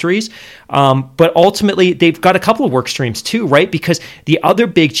factories. But ultimately, they've got a couple of work streams too, right? Because the other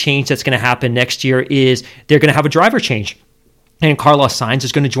big change that's going to happen next year is they're going to have a driver change. And Carlos Sainz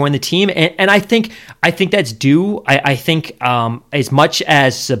is going to join the team. And I think that's due. I think as much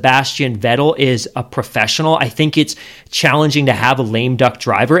as Sebastian Vettel is a professional, I think it's challenging to have a lame duck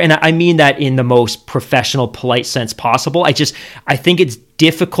driver. And I mean that in the most professional, polite sense possible. I think it's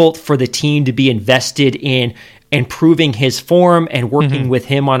difficult for the team to be invested in improving his form and working with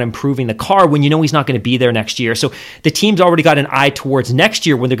him on improving the car when you know he's not going to be there next year. So the team's already got an eye towards next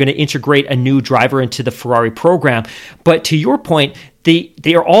year when they're going to integrate a new driver into the Ferrari program. But to your point,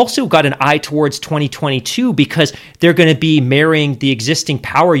 they are also got an eye towards 2022 because they're going to be marrying the existing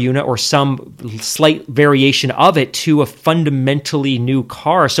power unit or some slight variation of it to a fundamentally new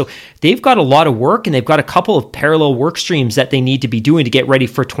car. So they've got a lot of work and they've got a couple of parallel work streams that they need to be doing to get ready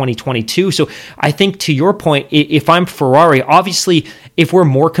for 2022. So I think to your point, if I'm Ferrari, obviously if we're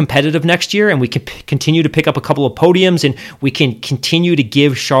more competitive next year and we can continue to pick up a couple of podiums and we can continue to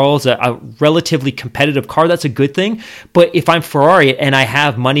give Charles a relatively competitive car, that's a good thing. But if I'm Ferrari and I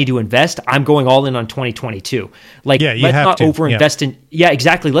have money to invest, I'm going all in on 2022. Let's not overinvest in. Yeah,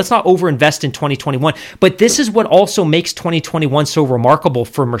 exactly. Let's not overinvest in 2021. But this is what also makes 2021 so remarkable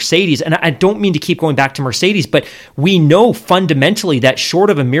for Mercedes. And I don't mean to keep going back to Mercedes, but we know fundamentally that short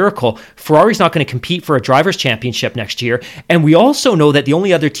of a miracle, Ferrari's not going to compete for a driver's championship next year. And we also know that the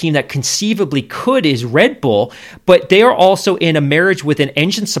only other team that conceivably could is Red Bull, but they are also in a marriage with an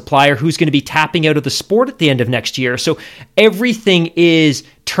engine supplier who's going to be tapping out of the sport at the end of next year. So everything is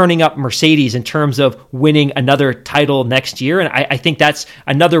turning up Mercedes in terms of winning another title next year. And I think that's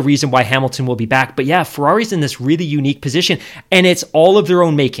another reason why Hamilton will be back. But yeah, Ferrari's in this really unique position and it's all of their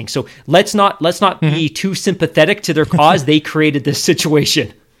own making. So let's not be too sympathetic to their cause. They created this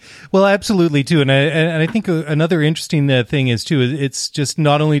situation. Well, absolutely too, and I think another interesting thing is too. It's just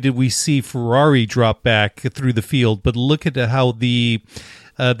not only did we see Ferrari drop back through the field, but look at how the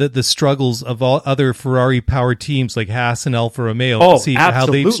struggles of all other Ferrari powered teams like Haas and Alfa Romeo. See how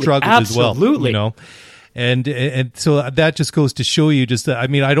they've struggled as well. You know. And so that just goes to show you just that, I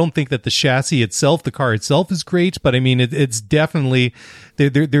mean, I don't think that the chassis itself, the car itself is great, but I mean, it's definitely,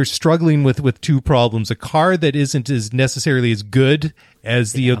 they're struggling with two problems. A car that isn't as necessarily as good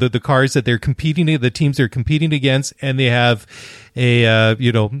as the cars that they're competing, the teams they're competing against, and they have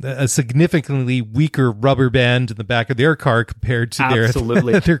a significantly weaker rubber band in the back of their car compared to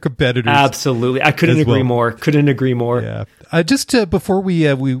their competitors. Absolutely. I couldn't agree more. Couldn't agree more. Yeah. Just before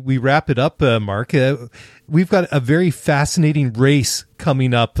we wrap it up, Mark, we've got a very fascinating race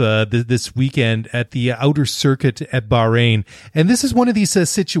coming up this weekend at the outer circuit at Bahrain. And this is one of these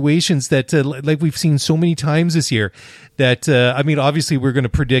situations that, like we've seen so many times this year, that, I mean, obviously we're going to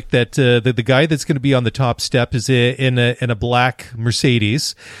predict that the guy that's going to be on the top step is in a black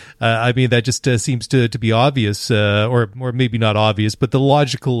Mercedes. I mean, that just seems to be obvious, or maybe not obvious, but the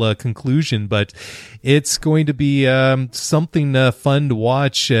logical conclusion. But it's going to be something fun to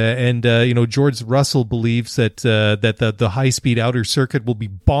watch. And George Russell believes that the high-speed outer circuit will be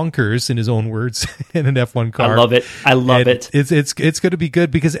bonkers, in his own words, in an F1 car. I love it. It's going to be good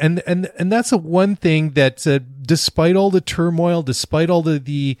because and that's the one thing that despite all the turmoil, despite all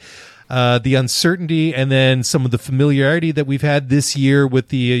the uncertainty, and then some of the familiarity that we've had this year with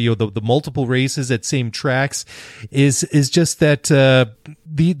the multiple races at same tracks, is just that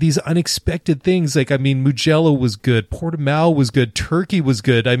these unexpected things. Like, I mean, Mugello was good, Portimao was good, Turkey was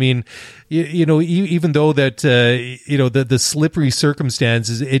good. I mean, even though that the slippery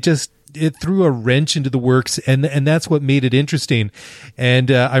circumstances, it just it threw a wrench into the works, and that's what made it interesting.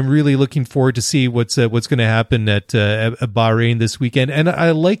 And I'm really looking forward to see what's going to happen at Bahrain this weekend. And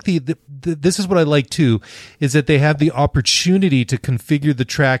I like this is what I like too, is that they have the opportunity to configure the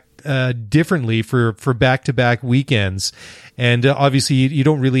track differently for back-to-back weekends. And obviously you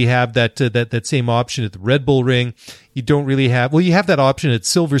don't really have that same option at the Red Bull Ring. You don't really have, you have that option at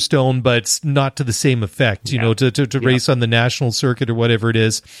Silverstone, but it's not to the same effect, to race on the national circuit or whatever it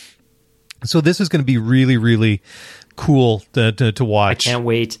is. So this is going to be really, really cool to watch. I can't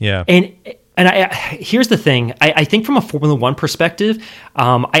wait. Yeah. And here's the thing. I think from a Formula One perspective,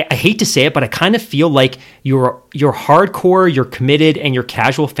 I hate to say it, but I kind of feel like your hardcore, your committed, and your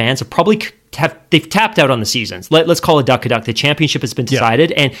casual fans have probably they've tapped out on the seasons. Let's call it duck a duck. The championship has been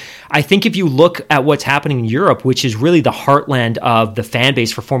decided. Yeah. And I think if you look at what's happening in Europe, which is really the heartland of the fan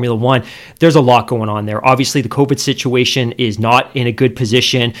base for Formula One, there's a lot going on there. Obviously, the COVID situation is not in a good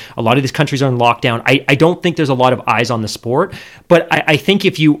position. A lot of these countries are in lockdown. I don't think there's a lot of eyes on the sport, but I think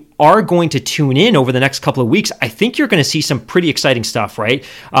if you are going to tune in over the next couple of weeks, I think you're going to see some pretty exciting stuff, right?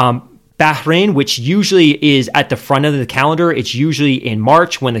 Bahrain, which usually is at the front end of the calendar, it's usually in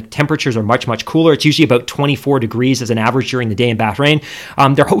March when the temperatures are much, much cooler. It's usually about 24 degrees as an average during the day in Bahrain.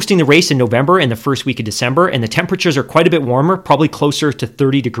 They're hosting the race in November and the first week of December, and the temperatures are quite a bit warmer, probably closer to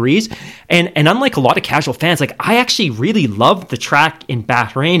 30 degrees. And unlike a lot of casual fans, I actually really love the track in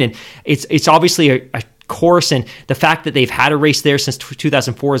Bahrain, and it's obviously a course, and the fact that they've had a race there since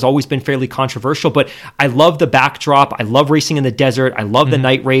 2004 has always been fairly controversial, but I love the backdrop. I love racing in the desert. I love the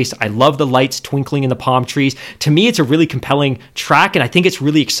night race. I love the lights twinkling in the palm trees. To me, it's a really compelling track, and I think it's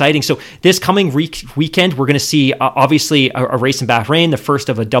really exciting. So this coming weekend, we're going to see obviously a race in Bahrain, the first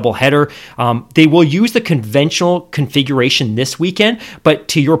of a double header. They will use the conventional configuration this weekend, but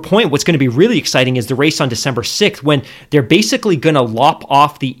to your point, what's going to be really exciting is the race on December 6th, when they're basically going to lop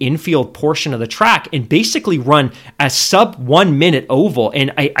off the infield portion of the track and basically run a sub 1 minute oval.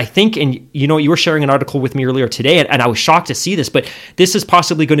 And I think, and you were sharing an article with me earlier today, and I was shocked to see this, but this is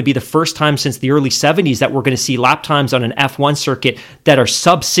possibly going to be the first time since the early 70s that we're going to see lap times on an F1 circuit that are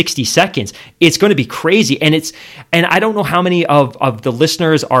sub 60 seconds. It's going to be crazy. And I don't know how many of the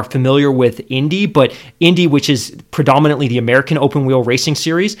listeners are familiar with Indy, but Indy, which is predominantly the American open wheel racing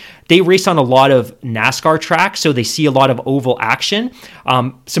series, they race on a lot of NASCAR tracks, so they see a lot of oval action.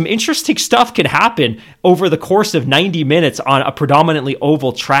 Some interesting stuff can happen over the course of 90 minutes on a predominantly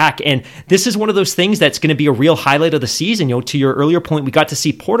oval track. And this is one of those things that's going to be a real highlight of the season. To your earlier point, we got to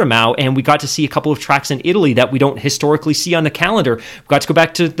see Portimao, and we got to see a couple of tracks in Italy that we don't historically see on the calendar. We got to go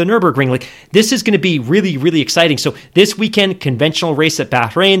back to the Nürburgring. This is going to be really, really exciting. So this weekend, conventional race at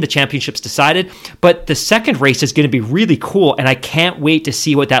Bahrain, the championship's decided, but the second race is going to be really cool, and I can't wait to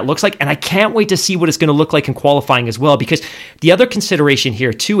see what that looks like, and I can't wait to see what it's going to look like in qualifying as well, because the other consideration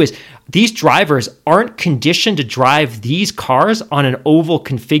here too is these drivers aren't conditioned to drive these cars on an oval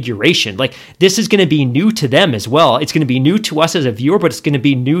configuration. This is going to be new to them as well. It's going to be new to us as a viewer, but it's going to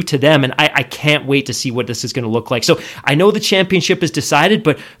be new to them. And I can't wait to see what this is going to look like. So I know the championship is decided,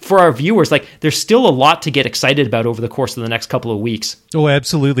 but for our viewers, there's still a lot to get excited about over the course of the next couple of weeks. Oh,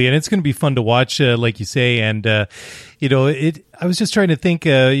 absolutely. And it's going to be fun to watch, like you say. And, I was just trying to think,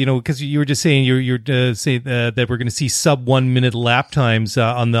 because you were just saying you're saying that we're going to see sub 1 minute lap times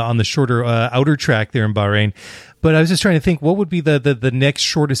on the shorter outer track there in Bahrain. But I was just trying to think, what would be the next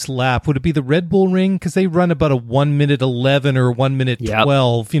shortest lap? Would it be the Red Bull Ring? Because they run about a 1 minute 11 or 1 minute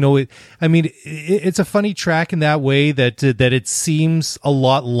 12. It's a funny track in that way that it seems a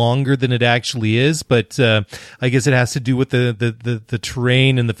lot longer than it actually is. But I guess it has to do with the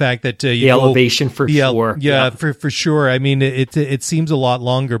terrain and the fact that the elevation for sure. Yeah, for sure. It seems a lot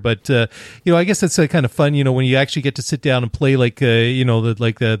longer, but I guess that's kind of fun. When you actually get to sit down and play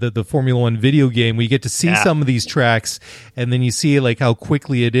the Formula One video game, where you get to see some of these tracks, and then you see how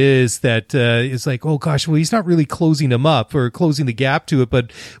quickly it is that it's oh gosh, well, he's not really closing them up or closing the gap to it,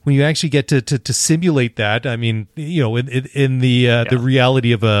 but when you actually get to simulate that, in the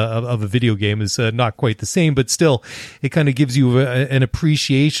reality of a video game is not quite the same, but still it kind of gives you an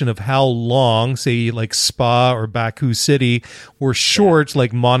appreciation of how long, say Spa or Baku City, were short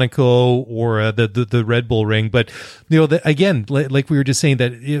like Monaco or the Red Bull Ring. But again, like we were just saying,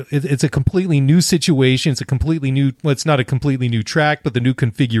 that it's a completely new situation, it's a completely completely new, well, it's not a completely new track, but the new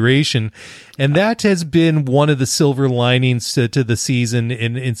configuration. And that has been one of the silver linings to the season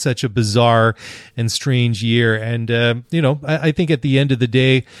in such a bizarre and strange year. And, I think at the end of the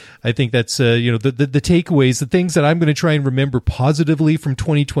day, I think that's, the takeaways, the things that I'm going to try and remember positively from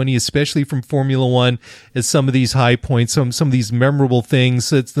 2020, especially from Formula One, is some of these high points, some of these memorable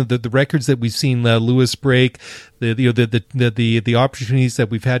things. It's the records that we've seen Lewis break, the opportunities that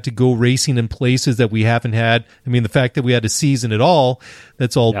we've had to go racing in places that we haven't had. I mean, the fact that we had a season at all,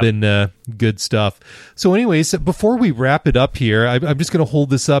 that's all been good stuff. So anyways, before we wrap it up here, I'm just going to hold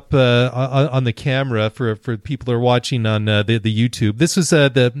this up on the camera for people that are watching on the YouTube. This was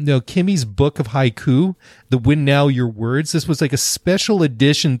Kimmy's book of haiku, the Win Now Your Words. This was like a special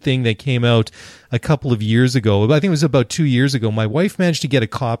edition thing that came out a couple of years ago. I think it was about 2 years ago. My wife managed to get a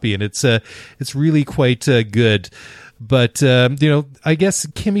copy, and it's really quite good. But, I guess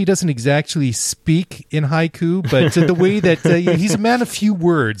Kimmy doesn't exactly speak in haiku, but the way that he's a man of few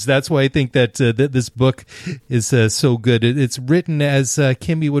words. That's why I think that this book is so good. It's written as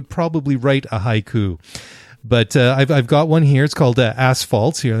Kimmy would probably write a haiku. But I've got one here. It's called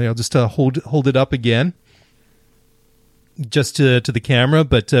Asphalt. Here, I'll just hold it up again, just to the camera.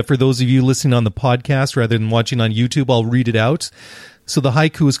 But for those of you listening on the podcast rather than watching on YouTube, I'll read it out. So the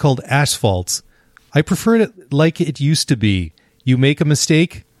haiku is called Asphalt. I prefer it like it used to be. You make a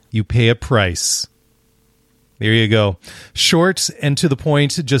mistake, you pay a price. There you go. Short and to the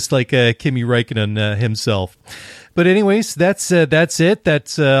point, just like Kimi Räikkönen himself. But anyways, that's it.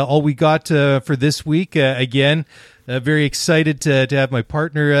 That's all we got for this week. Again, very excited to have my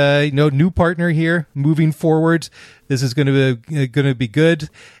partner, new partner here moving forward. This is going to be good,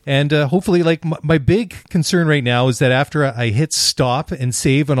 and hopefully, like my big concern right now is that after I hit stop and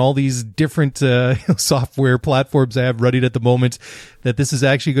save on all these different software platforms I have running at the moment, that this is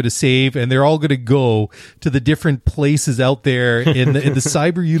actually going to save, and they're all going to go to the different places out there in the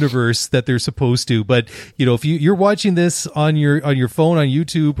cyber universe that they're supposed to. But if you're watching this on your phone on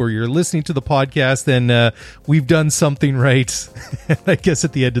YouTube, or you're listening to the podcast, then we've done something right. I guess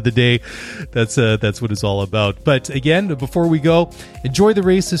at the end of the day, that's what it's all about. But again, before we go, enjoy the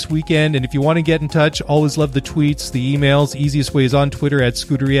race this weekend. And if you want to get in touch, always love the tweets, the emails. Easiest way is on Twitter at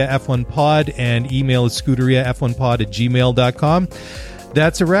Scuderia F1 Pod, and email is scuderiaf1pod@gmail.com.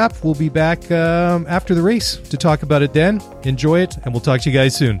 That's a wrap. We'll be back after the race to talk about it then. Enjoy it, and we'll talk to you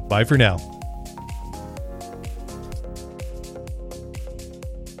guys soon. Bye for now.